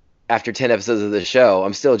after 10 episodes of the show.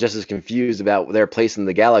 I'm still just as confused about their place in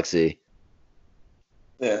the galaxy.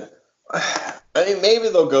 Yeah. I mean, maybe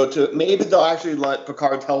they'll actually let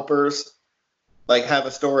Picard's helpers have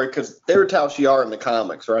a story, because they were Tal Shiar in the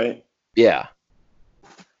comics, right? Yeah.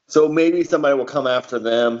 So maybe somebody will come after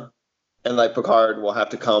them, and Picard will have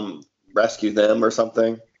to come rescue them or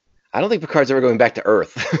something. I don't think Picard's ever going back to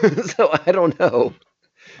Earth, so I don't know.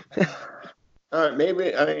 All right,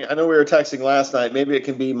 maybe. I mean, I know we were texting last night. Maybe it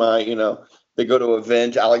can be they go to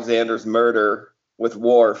avenge Alexander's murder with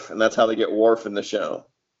Worf, and that's how they get Worf in the show.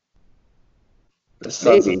 The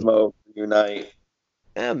Sons of Mo unite.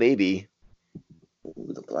 Yeah, maybe.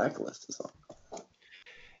 Ooh, the Blacklist is on.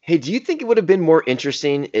 Hey, do you think it would have been more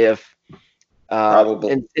interesting if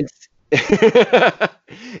Probably.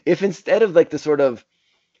 if instead of the sort of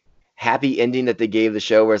happy ending that they gave the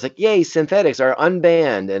show, where it's like, yay, synthetics are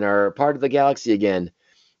unbanned and are part of the galaxy again,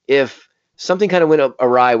 if something kind of went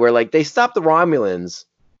awry where they stopped the Romulans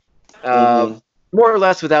more or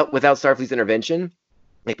less without Starfleet's intervention,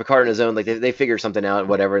 Picard on his own, they figure something out,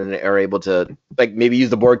 whatever, and they are able to maybe use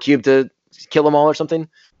the Borg cube to kill them all or something.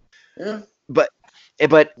 Yeah. But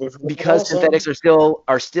because synthetics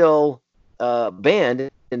are still banned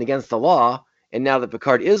and against the law, and now that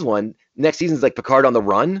Picard is one, next season's Picard on the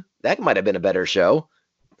Run. That might have been a better show.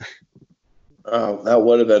 Oh, that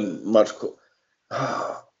would have been much cool.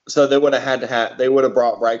 So they would have they would have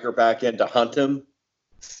brought Riker back in to hunt him.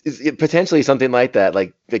 Potentially something like that.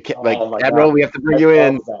 Oh Admiral, we have to bring you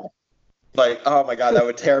in. Like, oh my god, that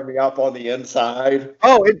would tear me up on the inside.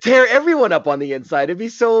 Oh, it'd tear everyone up on the inside. It'd be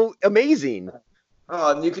so amazing.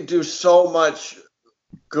 Oh, and you could do so much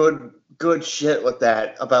good shit with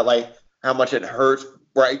that about like how much it hurts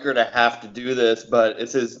Riker to have to do this, but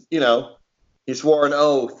it's his, he swore an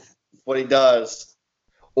oath. What he does.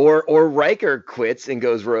 Or Riker quits and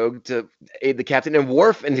goes rogue to aid the captain, and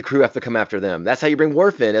Worf and the crew have to come after them. That's how you bring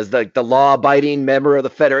Worf in as the law-abiding member of the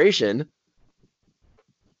Federation.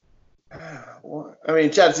 I mean,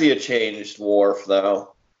 Jadzia changed Worf,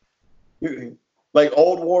 though. Like,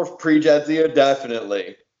 old Worf, pre-Jadzia,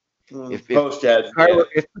 definitely. Post-Jadzia.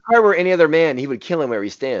 If Picard were any other man, he would kill him where he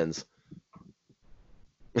stands.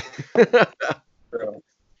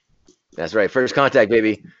 That's right. First contact,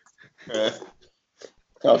 baby. That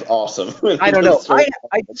was awesome. I don't know.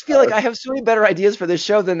 I just feel like I have so many better ideas for this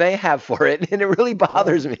show than they have for it, and it really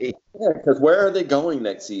bothers me. Yeah, because where are they going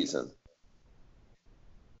next season?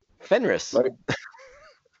 Fenris. Like,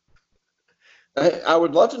 I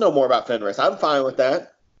would love to know more about Fenris. I'm fine with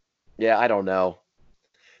that. Yeah, I don't know.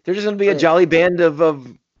 They're just going to be a jolly band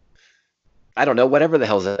of I don't know, whatever the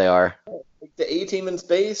hells they are. Like the A-Team in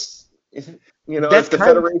space? That's if the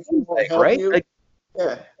kind Federation of help right? you. Like,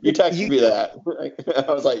 yeah, you texted me that.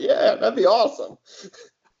 I was like, yeah, that'd be awesome.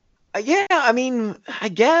 Yeah, I mean, I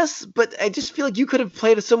guess, but I just feel like you could have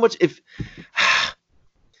played it so much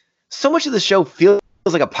so much of the show feels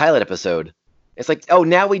like a pilot episode. It's like, oh,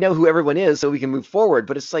 now we know who everyone is, so we can move forward.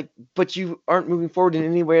 But it's like, but you aren't moving forward in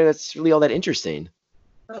any way that's really all that interesting.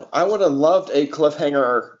 I would have loved a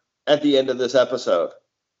cliffhanger at the end of this episode.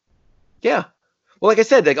 Yeah. Well, like I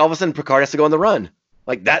said, like all of a sudden Picard has to go on the run.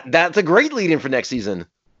 Like that's a great lead-in for next season.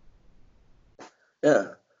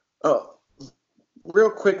 Yeah. Oh, real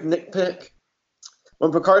quick nitpick.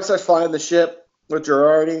 When Picard starts flying the ship with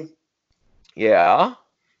Girardi, yeah,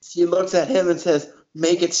 she looks at him and says,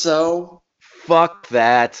 "Make it so." Fuck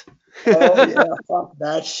that. Oh yeah, fuck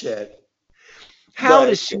that shit. How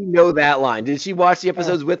does she know that line? Did she watch the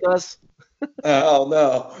episodes with us? Oh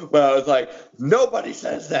no. Well, I was like, nobody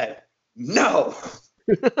says that. No.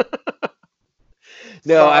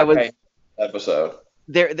 No, I was episode.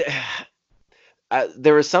 There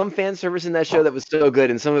was some fan service in that show that was so good,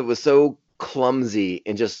 and some of it was so clumsy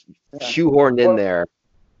and just shoehorned in there.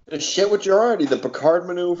 The shit with Girardi, the Picard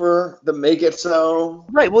maneuver, the make it so.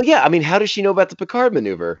 Right. Well, yeah. I mean, how does she know about the Picard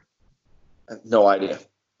maneuver? No idea.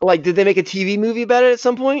 Like, did they make a TV movie about it at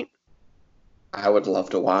some point? I would love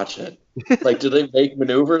to watch it. Like, do they make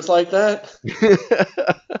maneuvers like that?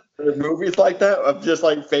 There's movies like that of just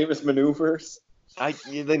like famous maneuvers.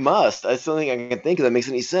 They must. That's something I can think of that makes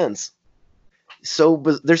any sense. So,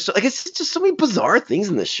 there's I guess it's just so many bizarre things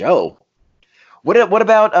in the show. What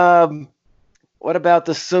about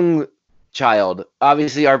the Sung child?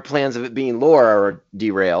 Obviously, our plans of it being Laura are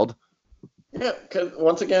derailed. Yeah, because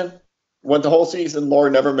once again, went the whole season.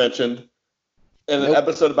 Laura never mentioned in an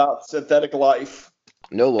episode about synthetic life.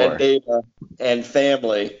 No Laura. And data and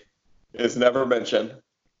family is never mentioned.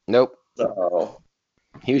 Nope. So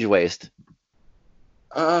huge waste.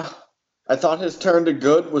 I thought his turn to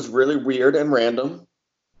good was really weird and random.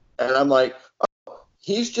 And I'm like, oh,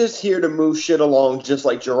 he's just here to move shit along just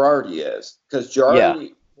like Girardi is. Because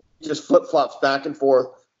Girardi just flip-flops back and forth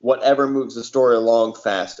whatever moves the story along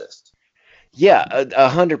fastest. Yeah,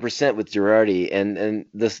 100% with Girardi. And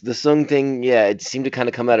the Sung thing, yeah, it seemed to kind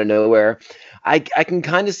of come out of nowhere. I can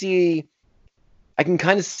kind of see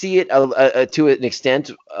it to an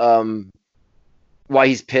extent why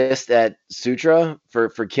he's pissed at Sutra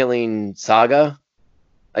for killing Saga.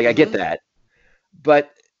 Like, I get that.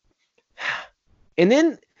 But, and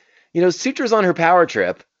then, Sutra's on her power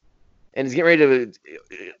trip and is getting ready to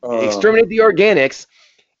exterminate the organics,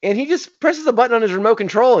 and he just presses a button on his remote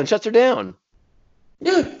control and shuts her down.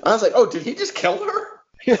 Yeah, I was like, oh, did he just kill her?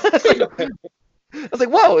 I was like,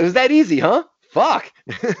 whoa, it was that easy, huh? Fuck.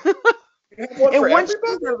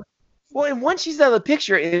 And once she's out of the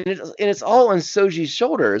picture and it's all on Soji's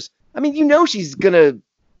shoulders, I mean, she's going to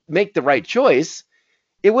make the right choice.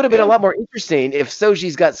 It would have been a lot more interesting if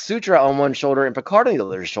Soji's got Sutra on one shoulder and Picard on the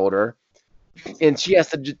other shoulder, and she has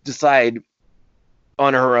to decide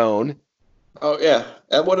on her own. Oh, yeah.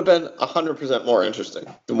 That would have been 100% more interesting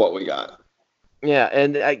than what we got. Yeah,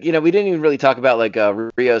 and, we didn't even really talk about, like,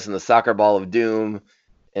 Rios and the soccer ball of doom,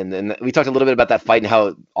 and then we talked a little bit about that fight and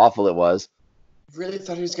how awful it was. Really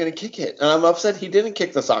thought he was going to kick it. And I'm upset he didn't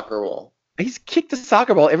kick the soccer ball. He's kicked the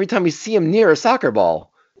soccer ball every time we see him near a soccer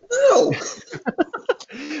ball. No.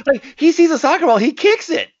 Like, he sees a soccer ball, he kicks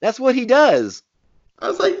it. That's what he does. I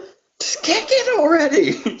was like, just kick it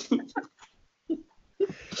already.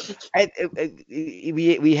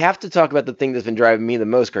 We have to talk about the thing that's been driving me the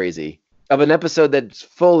most crazy. of an episode that's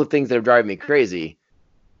full of things that are driving me crazy.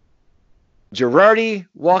 Girardi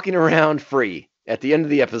walking around free at the end of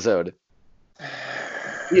the episode.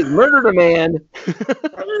 He has murdered a man.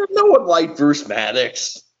 No one liked Bruce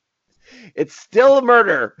Maddox. It's still a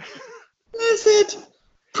murder. Is it?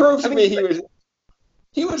 Prove to me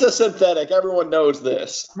he was a synthetic. Everyone knows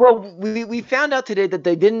this. Well, we found out today that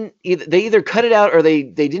they either cut it out or they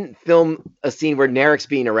didn't film a scene where Narek's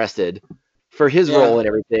being arrested for his role and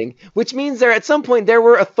everything, which means at some point there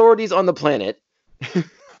were authorities on the planet.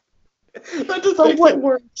 That just makes it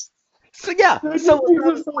worse. So yeah, so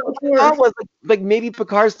I was like maybe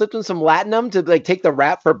Picard slipped him some latinum to like take the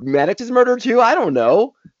rap for Maddox's murder too. I don't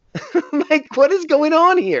know. Like, what is going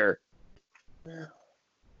on here?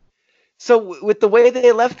 So with the way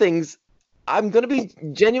they left things, I'm gonna be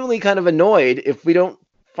genuinely kind of annoyed if we don't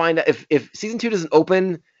find out if season 2 doesn't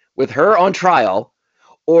open with her on trial,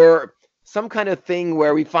 or some kind of thing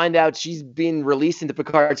where we find out she's being released into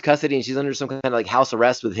Picard's custody and she's under some kind of like house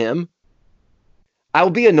arrest with him. I'll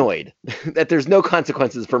be annoyed that there's no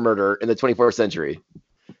consequences for murder in the 24th century.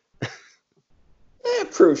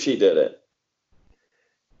 Prove she did it.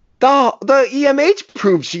 The EMH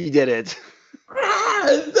proved she did it.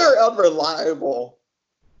 They're unreliable.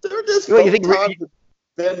 They're just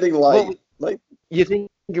bending light. You think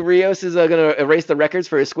Rios is going to erase the records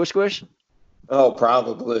for his squish squish? Oh,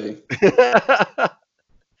 probably.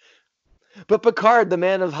 But Picard, the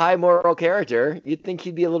man of high moral character, you'd think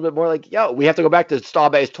he'd be a little bit more like, yo, we have to go back to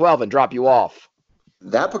Starbase 12 and drop you off.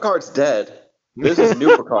 That Picard's dead. This is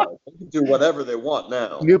new Picard. They can do whatever they want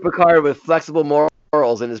now. New Picard with flexible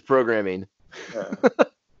morals in his programming. Yeah.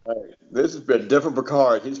 Right. This has been a different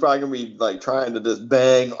Picard. He's probably going to be like trying to just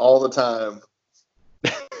bang all the time.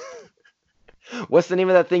 What's the name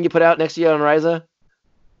of that thing you put out next to you on Ryza?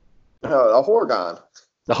 A Horgon.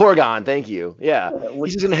 The Horgon, thank you. Yeah.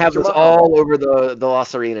 He's just going to have this all over the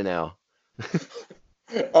Lost Arena now.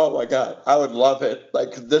 Oh my god. I would love it.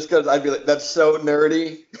 Like this, because I'd be like, that's so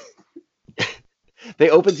nerdy.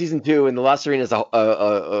 They open season 2 and the Lost Arena is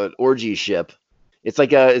a orgy ship. It's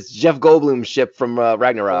like it's Jeff Goldblum's ship from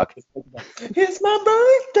Ragnarok. It's my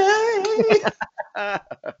birthday.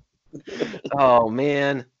 Oh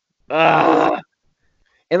man. And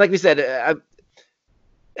like we said,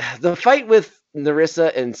 the fight with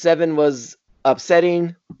Narissa and Seven was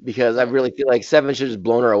upsetting because I really feel like Seven should have just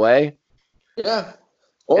blown her away. Yeah.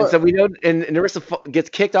 And so we know, and Narissa gets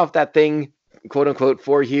kicked off that thing, quote unquote,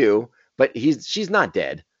 for Hugh, but she's not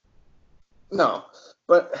dead. No,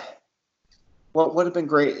 but what would have been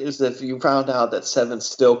great is if you found out that Seven's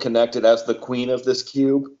still connected as the queen of this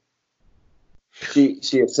cube. She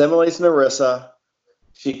assimilates Narissa.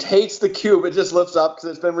 She takes the cube. It just lifts up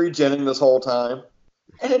because it's been regenning this whole time.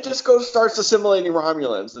 And it just starts assimilating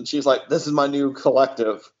Romulans. And she's like, this is my new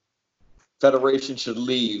collective. Federation should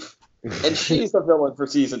leave. And she's the villain for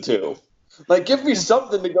season 2. Like, give me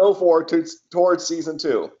something to go for towards season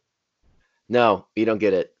 2. No, you don't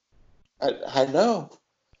get it. I know.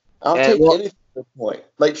 I'll take anything at this point.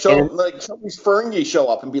 Like, show these Ferengi show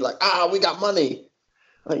up and be like, we got money.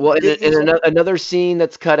 Like, well, in another scene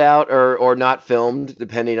that's cut out or not filmed,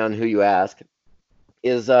 depending on who you ask,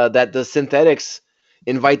 is that the synthetics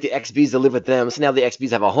invite the XBs to live with them. So now the XBs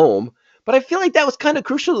have a home. But I feel like that was kind of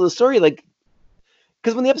crucial to the story. Like,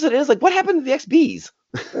 because when the episode ends, like, what happened to the XBs?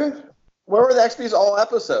 Where were the XBs all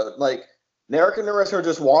episode? Like, Narek and Narissa are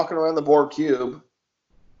just walking around the Borg cube.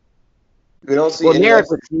 We don't see. Well, Narek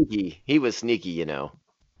was sneaky. He was sneaky, you know.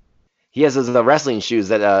 He has the wrestling shoes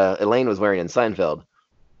that Elaine was wearing in Seinfeld.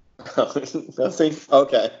 Nothing.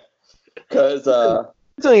 Okay. Because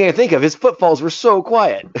that's the only thing I think of. His footfalls were so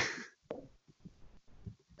quiet.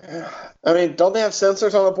 I mean, don't they have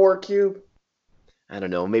sensors on the Borg cube? I don't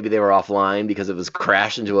know. Maybe they were offline because it was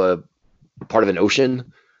crashed into a part of an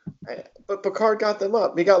ocean. But Picard got them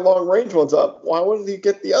up. He got long range ones up. Why wouldn't he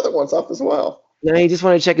get the other ones up as well? No, he just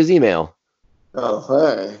wanted to check his email.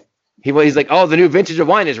 Oh, hey. He's like, oh, the new vintage of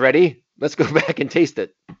wine is ready. Let's go back and taste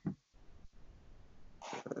it.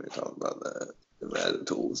 Let me talk about that. The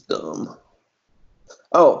Ratatouille was dumb.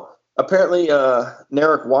 Oh, apparently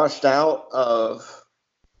Narek washed out of...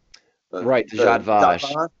 the Zhat Vash.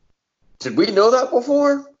 Did we know that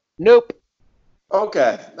before? Nope.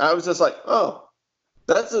 Okay. I was just like, oh,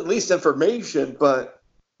 that's at least information, but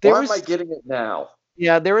why am I getting it now?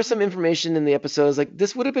 Yeah, there was some information in the episodes. Like,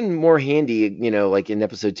 this would have been more handy, you know, like in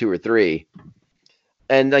episode 2 or 3.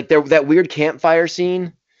 And like that weird campfire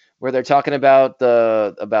scene where they're talking about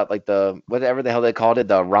whatever the hell they called it,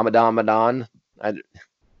 the Ramadan.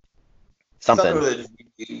 Something.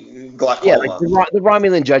 glaucoma. Yeah, like the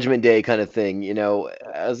Romulan Judgment Day kind of thing, you know.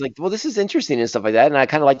 I was like, well, this is interesting and stuff like that. And I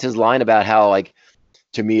kind of liked his line about how, like,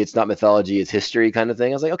 to me, it's not mythology, it's history kind of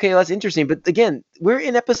thing. I was like, okay, that's interesting. But again, we're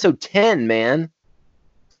in episode 10, man.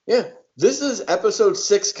 Yeah, this is episode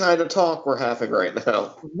 6 kind of talk we're having right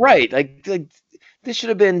now. Right. Like this should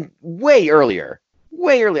have been way earlier.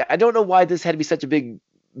 Way earlier. I don't know why this had to be such a big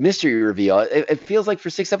mystery reveal. It feels like for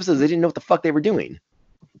 6 episodes, they didn't know what the fuck they were doing.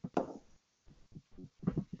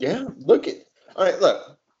 Yeah, all right,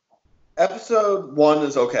 look. Episode 1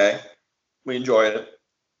 is okay. We enjoyed it.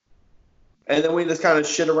 And then we just kind of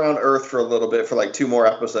shit around Earth for a little bit for like 2 more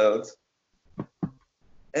episodes.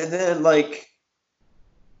 And then like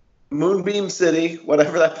Moonbeam City,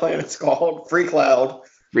 whatever that planet's called, Free Cloud.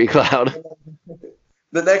 Free Cloud.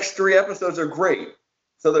 The next 3 episodes are great.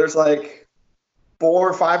 So there's like 4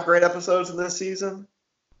 or 5 great episodes in this season.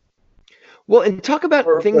 Well, and talk about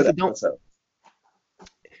things that don't.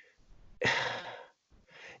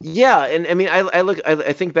 Yeah, and I mean,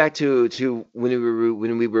 I think back to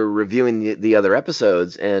when we were reviewing the other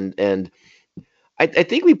episodes, and I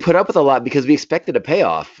think we put up with a lot because we expected a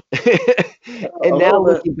payoff, and now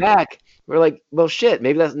looking back, we're like, well, shit,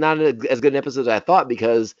 maybe that's not as good an episode as I thought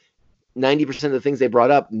because 90% of the things they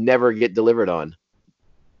brought up never get delivered on.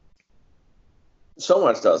 So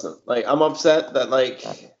much doesn't. Like, I'm upset that like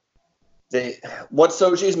what's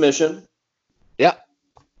Soji's mission? Yeah.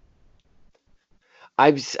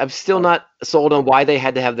 I'm still not sold on why they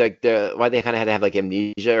had to have why they kind of had to have like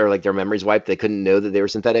amnesia or like their memories wiped. They couldn't know that they were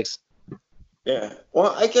synthetics. Yeah.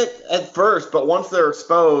 Well, I get at first, but once they're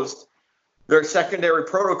exposed, their secondary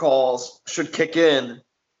protocols should kick in,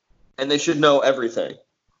 and they should know everything.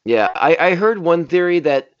 Yeah, I heard one theory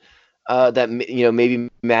that maybe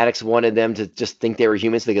Maddox wanted them to just think they were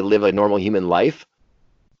humans so they could live a normal human life,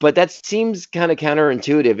 but that seems kind of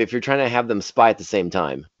counterintuitive if you're trying to have them spy at the same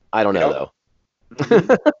time. I don't know though.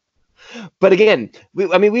 But again,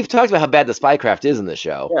 we've talked about how bad the spycraft is in the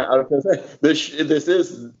show. Yeah, I was gonna say this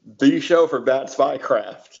is the show for bad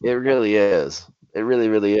spycraft. It really is. It really,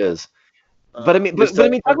 really is. But I mean,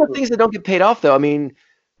 talk about things that don't get paid off though. I mean,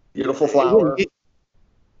 Beautiful Flower.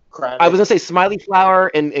 I was gonna say Smiley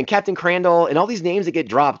Flower and Captain Crandall and all these names that get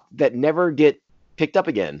dropped that never get picked up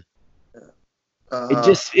again. It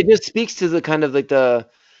just speaks to the kind of like the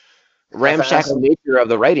ramshackle nature of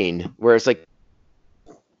the writing, where it's like.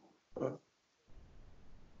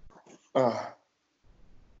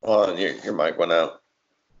 Oh, your mic went out.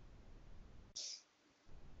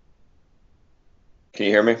 Can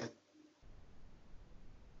you hear me?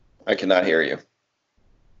 I cannot hear you.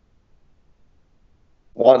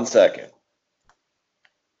 1 second.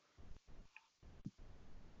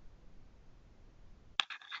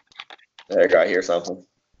 There you go. I hear something.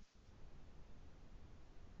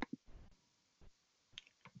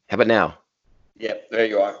 How about now? Yep, there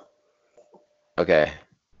you are. Okay.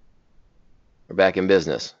 We're back in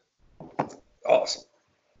business. Awesome.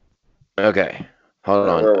 Okay. Hold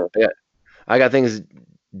on. I got things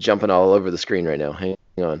jumping all over the screen right now. Hang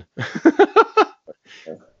on.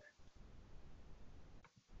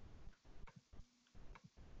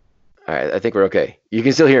 All right, I think we're okay. You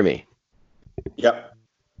can still hear me? Yep.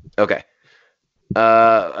 Okay.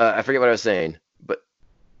 I forget what I was saying, but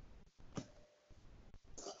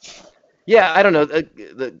yeah, I don't know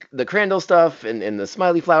the Crandall stuff and the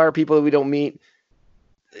Smiley Flower people that we don't meet.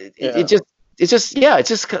 It's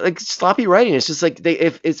just like sloppy writing. It's just like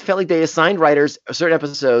it felt like they assigned writers certain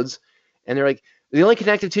episodes, and they're like, the only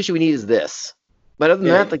connective tissue we need is this. But other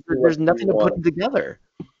than that, like there's nothing to put them together.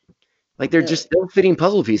 Like they're just still fitting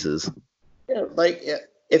puzzle pieces. Yeah, like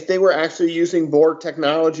if they were actually using Borg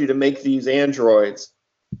technology to make these androids,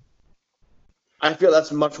 I feel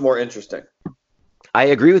that's much more interesting. I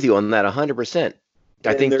agree with you on that 100%.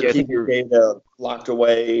 I think keeping data locked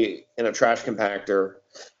away in a trash compactor.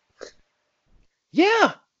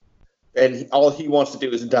 Yeah. And all he wants to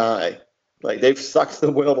do is die. Like they've sucked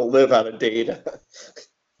the will to live out of Data.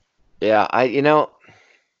 Yeah, I'm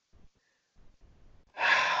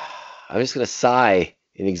just gonna sigh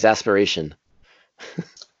in exasperation.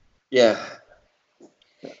 Yeah.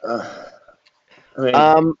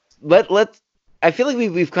 I feel like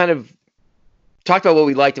we've kind of talked about what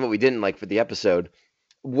we liked and what we didn't like for the episode.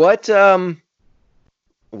 What are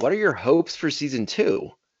your hopes for season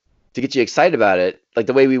 2 to get you excited about it, like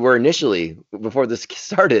the way we were initially before this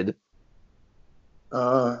started?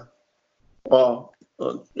 Well,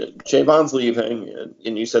 Chabon's leaving,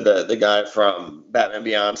 and you said that the guy from Batman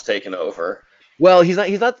Beyond's taking over. Well, he's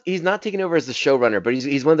not taking over as the showrunner, but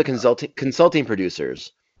he's one of the consulting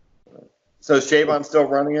producers. So is Chabon still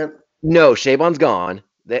running it? No, Chabon's gone.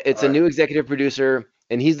 It's a new executive producer,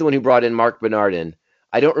 and he's the one who brought in Mark Bernardin.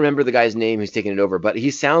 I don't remember the guy's name who's taking it over, but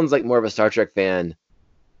he sounds like more of a Star Trek fan,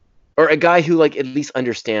 or a guy who like at least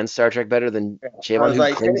understands Star Trek better than I Chavon, was who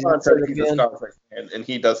like, claims Javon he's a Star said Trek he's a fan. Star Trek fan, and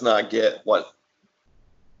he does not get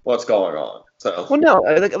what's going on. So Well, no,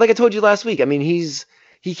 like I told you last week. I mean,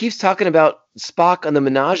 he keeps talking about Spock on the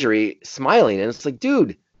Menagerie, smiling, and it's like,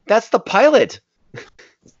 dude, that's the pilot.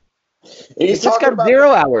 he's It just talking got about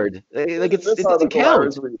 0 houred. Like it this doesn't article I count.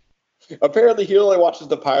 was reading. Apparently, he only watches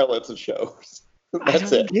the pilots of shows. I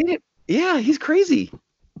That's don't it. get it. Yeah, he's crazy.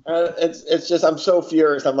 It's just I'm so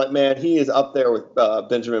furious. I'm like, man, he is up there with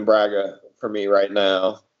Benjamin Braga for me right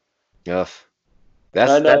now. Ugh.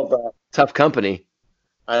 I know, That's but tough company.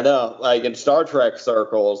 I know, like in Star Trek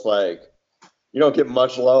circles, like you don't get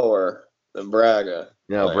much lower than Braga.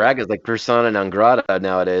 No, Like, Bragg is like persona non grata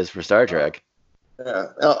nowadays for Star Trek. Yeah,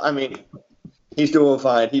 well, I mean, he's doing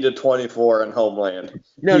fine. He did 24 in Homeland.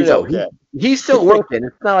 No, He's no, okay. he's still working.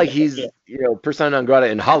 It's not like he's Yeah. persona non grata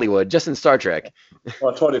in Hollywood, just in Star Trek.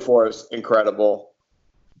 Well, 24 is incredible.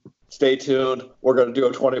 Stay tuned. We're going to do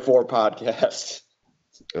a 24 podcast.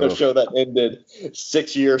 A Ugh. show that ended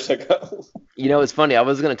 6 years ago. You know, it's funny. I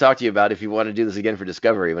was going to talk to you about if you want to do this again for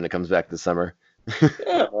Discovery when it comes back this summer.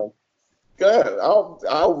 Yeah, man. Good.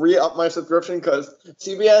 I'll re-up my subscription because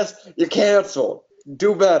CBS, you're canceled.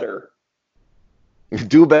 Do better.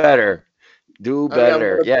 Do better. Do I mean, I'm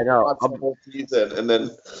better. gonna Yeah, no. watch the whole season and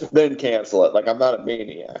then cancel it. Like I'm not a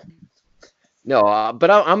maniac. No,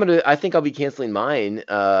 but I'm gonna. I think I'll be canceling mine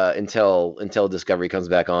until Discovery comes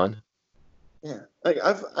back on. Yeah, like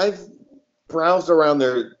I've browsed around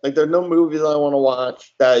there. Like there's no movies I want to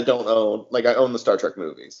watch that I don't own. Like I own the Star Trek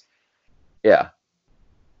movies. Yeah.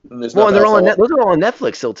 And there's Well, and they're all nothing on else I those are all on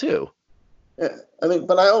Netflix still too. want. Yeah, I mean,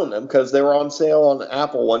 but I own them because they were on sale on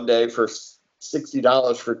Apple one day for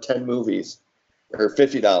 $60 for 10 movies, or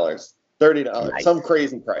 $50, $30, Nice. some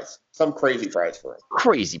crazy price for it.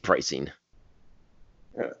 Crazy pricing.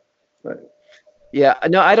 Yeah, right. Yeah,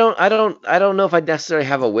 no, I don't know if I necessarily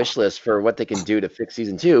have a wish list for what they can do to fix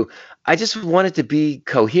season 2. I just want it to be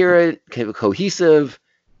coherent, cohesive,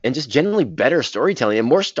 and just generally better storytelling and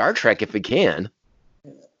more Star Trek if we can.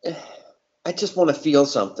 I just want to feel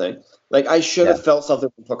something. Like I should have felt something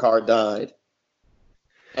when Picard died,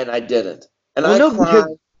 and I didn't. And Well, I no, cried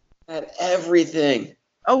because- at everything.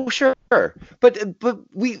 Oh, sure, but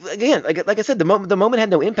we again, like I said, the moment had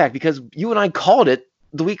no impact because you and I called it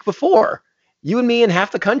the week before. You and me and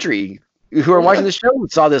half the country who are watching the show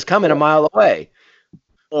saw this coming a mile away.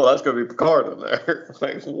 Well, that's gonna be Picard in there,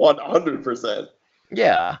 like 100%.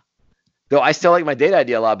 Yeah. Though I still like my date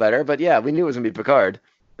idea a lot better, but yeah, we knew it was gonna be Picard.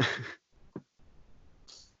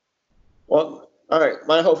 Well, all right.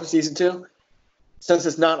 My hope for season 2, since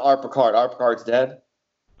it's not our Picard's dead.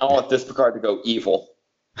 I want this Picard to go evil.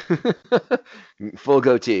 Full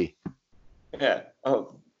goatee. Yeah.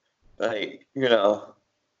 Oh, like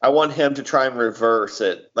I want him to try and reverse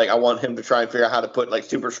it. Like I want him to try and figure out how to put like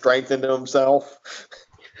super strength into himself,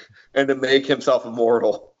 and to make himself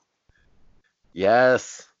immortal.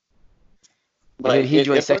 Yes. And then he if-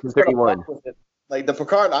 joined if Section we're gonna 31. fuck with it, like the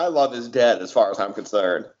Picard I love is dead, as far as I'm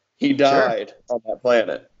concerned. He died on that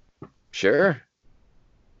planet. Sure.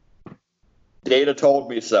 Data told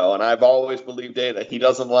me so, and I've always believed Data. He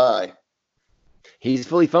doesn't lie. He's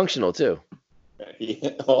fully functional too.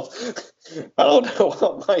 Well, I don't know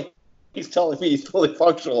why he's telling me he's fully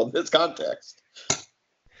functional in this context.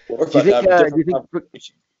 Or if Do you I think? have a Do different you think?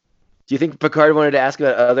 conversation. Do you think Picard wanted to ask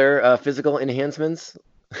about other physical enhancements?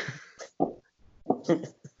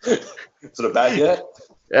 Is it a baguette?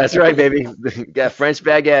 That's right, baby. Got French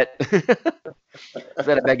baguette. Is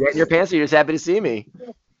that a baguette in your pants, or you're just happy to see me?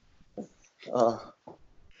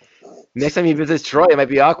 Next time he visits Troy, it might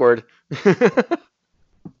be awkward.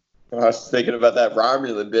 I was thinking about that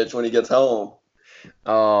Romulan bitch when he gets home.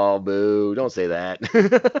 Oh, boo. Don't say that.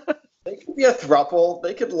 They could be a throuple.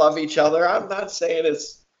 They could love each other. I'm not saying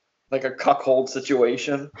it's like a cuckold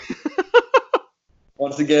situation.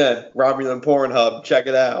 Once again, Romulan Pornhub. Check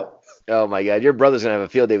it out. Oh, my God. Your brother's going to have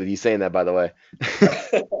a field day with you saying that, by the way.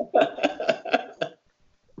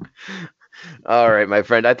 All right, my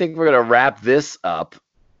friend. I think we're going to wrap this up.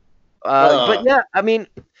 But, yeah, I mean,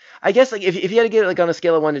 I guess like if you had to get it like on a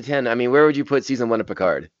scale of 1 to 10, I mean, where would you put season 1 of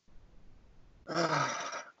Picard?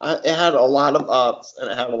 It had a lot of ups and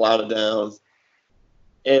it had a lot of downs.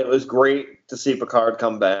 It was great to see Picard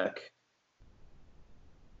come back.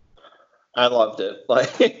 I loved it.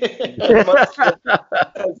 Like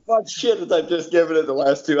as much shit as I've just given it the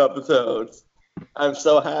last 2 episodes. I'm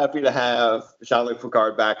so happy to have Jean-Luc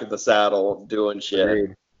Picard back in the saddle doing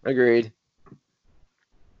shit. Agreed.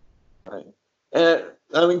 And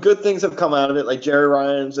I mean, good things have come out of it. Like Jerry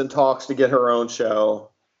Ryan's in talks to get her own show.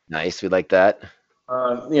 Nice, we like that.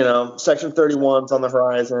 Section 31's on the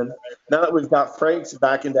horizon. Now that we've got Frakes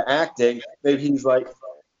back into acting, maybe he's like,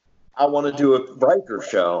 I want to do a Riker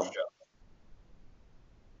show.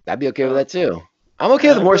 I'd be okay with that too. I'm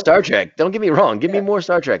okay with more Star Trek. Don't get me wrong. Give me more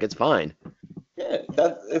Star Trek. It's fine. Yeah,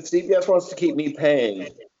 if CBS wants to keep me paying,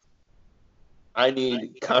 I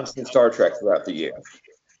need constant Star Trek throughout the year.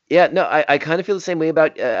 Yeah, no, I kind of feel the same way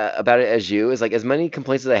about it as you. Is like as many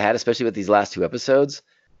complaints as I had, especially with these last 2 episodes.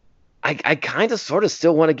 I kind of sort of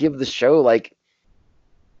still want to give the show like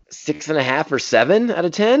 6.5 or 7 out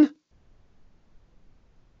of 10.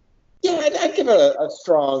 Yeah, I'd give it a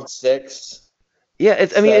strong 6. Yeah,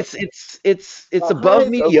 it's above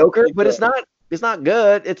mediocre, but it's not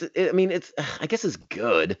good. I guess it's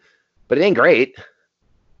good, but it ain't great.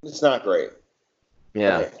 It's not great.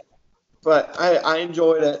 Yeah. Okay. But I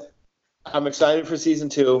enjoyed it. I'm excited for season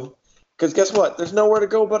 2. Because guess what? There's nowhere to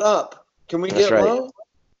go but up. Can we get low?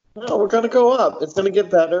 No, we're going to go up. It's going to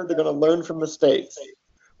get better. They're going to learn from mistakes.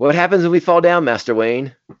 What happens when we fall down, Master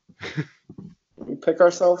Wayne? We pick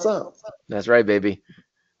ourselves up. That's right, baby.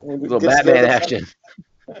 A little Batman action.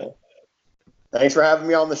 Thanks for having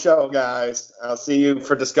me on the show, guys. I'll see you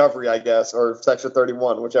for Discovery, I guess, or Section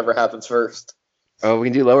 31, whichever happens first. Oh, we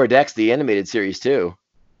can do Lower Decks, the animated series, too.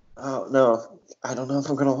 Oh, no. I don't know if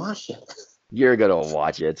I'm going to watch it. You're going to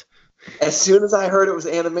watch it. As soon as I heard it was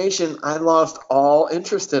animation, I lost all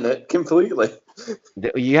interest in it completely.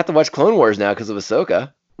 You have to watch Clone Wars now because of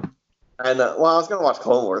Ahsoka. And I was going to watch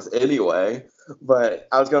Clone Wars anyway, but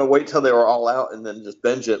I was going to wait till they were all out and then just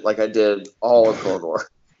binge it like I did all of Clone Wars.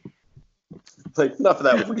 Like, enough of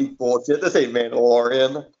that weak bullshit. This ain't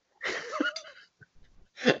Mandalorian.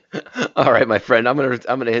 All right, my friend. I'm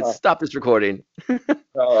gonna hit stop this recording.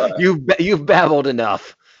 All right. You've babbled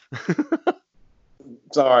enough.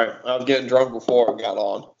 Sorry, I was getting drunk before I got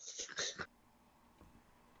on.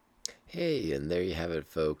 Hey, and there you have it,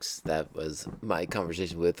 folks. That was my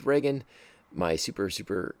conversation with Reagan, my super,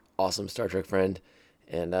 super awesome Star Trek friend.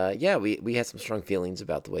 And we had some strong feelings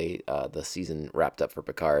about the way the season wrapped up for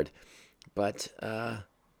Picard. But, I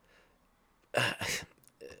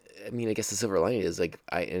guess the silver lining is,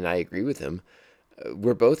 I agree with him.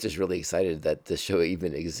 We're both just really excited that the show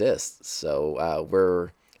even exists. So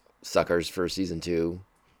we're suckers for season 2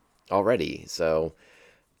 already. So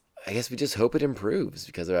I guess we just hope it improves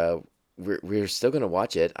because we're still going to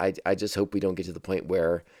watch it. I just hope we don't get to the point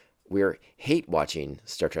where we're hate watching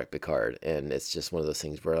Star Trek Picard. And it's just one of those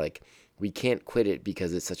things where we can't quit it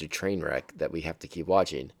because it's such a train wreck that we have to keep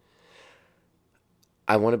watching.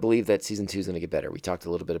 I want to believe that season 2 is going to get better. We talked a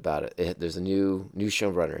little bit about it. There's a new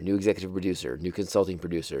showrunner, new executive producer, new consulting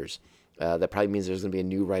producers. That probably means there's going to be a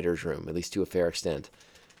new writer's room, at least to a fair extent.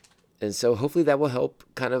 And so hopefully that will help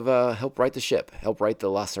help right the ship, help right the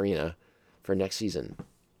La Serena for next season.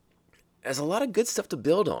 There's a lot of good stuff to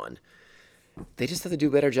build on. They just have to do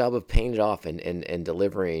a better job of paying it off and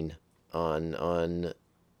delivering on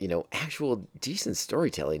actual decent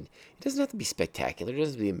storytelling. It doesn't have to be spectacular. It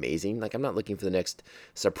doesn't have to be amazing. I'm not looking for the next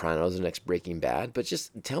Sopranos, the next Breaking Bad, but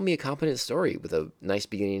just tell me a competent story with a nice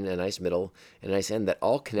beginning, a nice middle, and a nice end that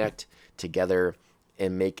all connect together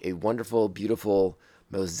and make a wonderful, beautiful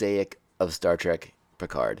mosaic of Star Trek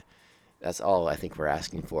Picard. That's all I think we're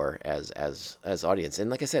asking for as audience. And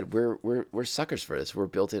like I said, we're suckers for this. We're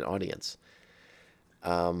built-in audience.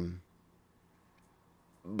 But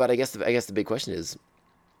I guess the big question is,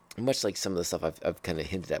 much like some of the stuff I've kind of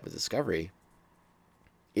hinted at with Discovery,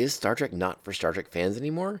 is Star Trek not for Star Trek fans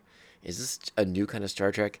anymore? Is this a new kind of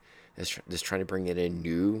Star Trek that's just trying to bring in a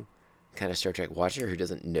new kind of Star Trek watcher who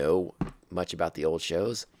doesn't know much about the old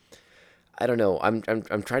shows? I don't know. I'm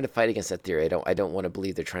trying to fight against that theory. I don't want to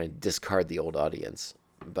believe they're trying to discard the old audience,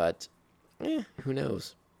 but who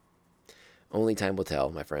knows? Only time will tell,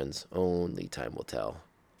 my friends. Only time will tell.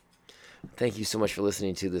 Thank you so much for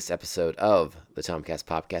listening to this episode of the Tomcast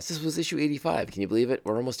Podcast. This was issue 85. Can you believe it?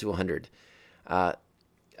 We're almost to 100.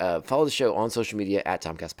 Follow the show on social media at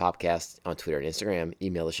Tomcast Podcast on Twitter and Instagram.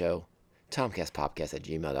 Email the show,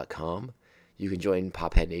 tomcastpopcast@gmail.com. You can join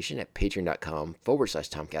Pophead Nation at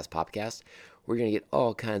patreon.com/Tomcast Podcast. We're going to get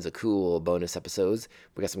all kinds of cool bonus episodes.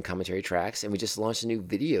 We got some commentary tracks, and we just launched a new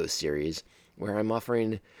video series where I'm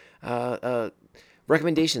offering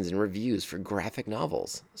recommendations and reviews for graphic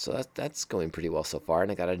novels. So that's going pretty well so far.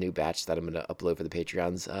 And I got a new batch that I'm going to upload for the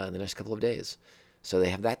Patreons in the next couple of days. So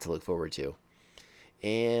they have that to look forward to.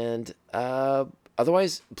 And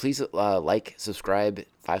otherwise, please subscribe,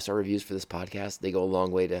 5-star reviews for this podcast. They go a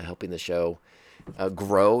long way to helping the show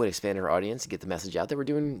grow and expand our audience, get the message out that we're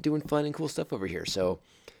doing fun and cool stuff over here. So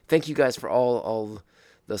thank you guys for all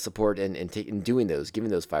the support and doing those, giving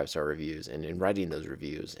those 5-star reviews and writing those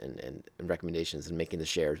reviews and recommendations and making the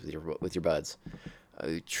shares with your buds.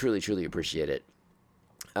 I truly appreciate it.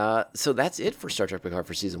 So that's it for Star Trek Picard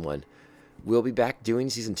for season 1. We'll be back doing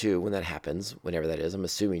season 2 when that happens, whenever that is. I'm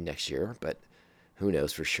assuming next year, but who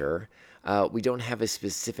knows for sure. We don't have a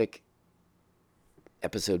specific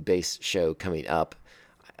episode-based show coming up.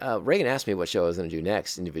 Reagan asked me what show I was going to do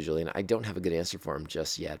next individually, and I don't have a good answer for him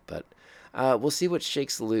just yet, but we'll see what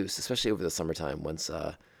shakes loose, especially over the summertime once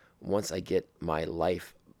I get my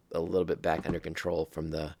life a little bit back under control from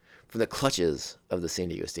the clutches of the San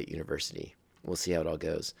Diego State University. We'll see how it all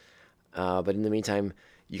goes. But in the meantime,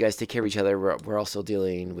 you guys take care of each other. We're also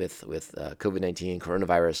dealing with COVID-19,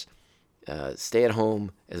 coronavirus. Stay at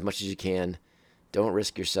home as much as you can. Don't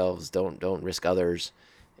risk yourselves. Don't risk others.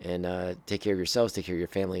 And take care of yourselves, take care of your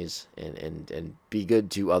families, and be good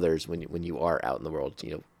to others when you are out in the world.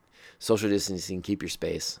 You know, social distancing, keep your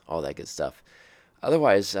space, all that good stuff.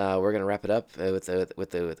 Otherwise, we're gonna wrap it up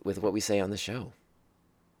with what we say on the show.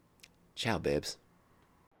 Ciao, babes.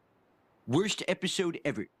 Worst episode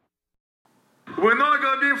ever. We're not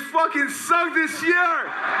gonna be fucking sucked this year!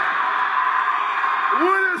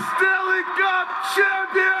 We're the Stanley Cup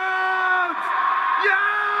champions! Yeah!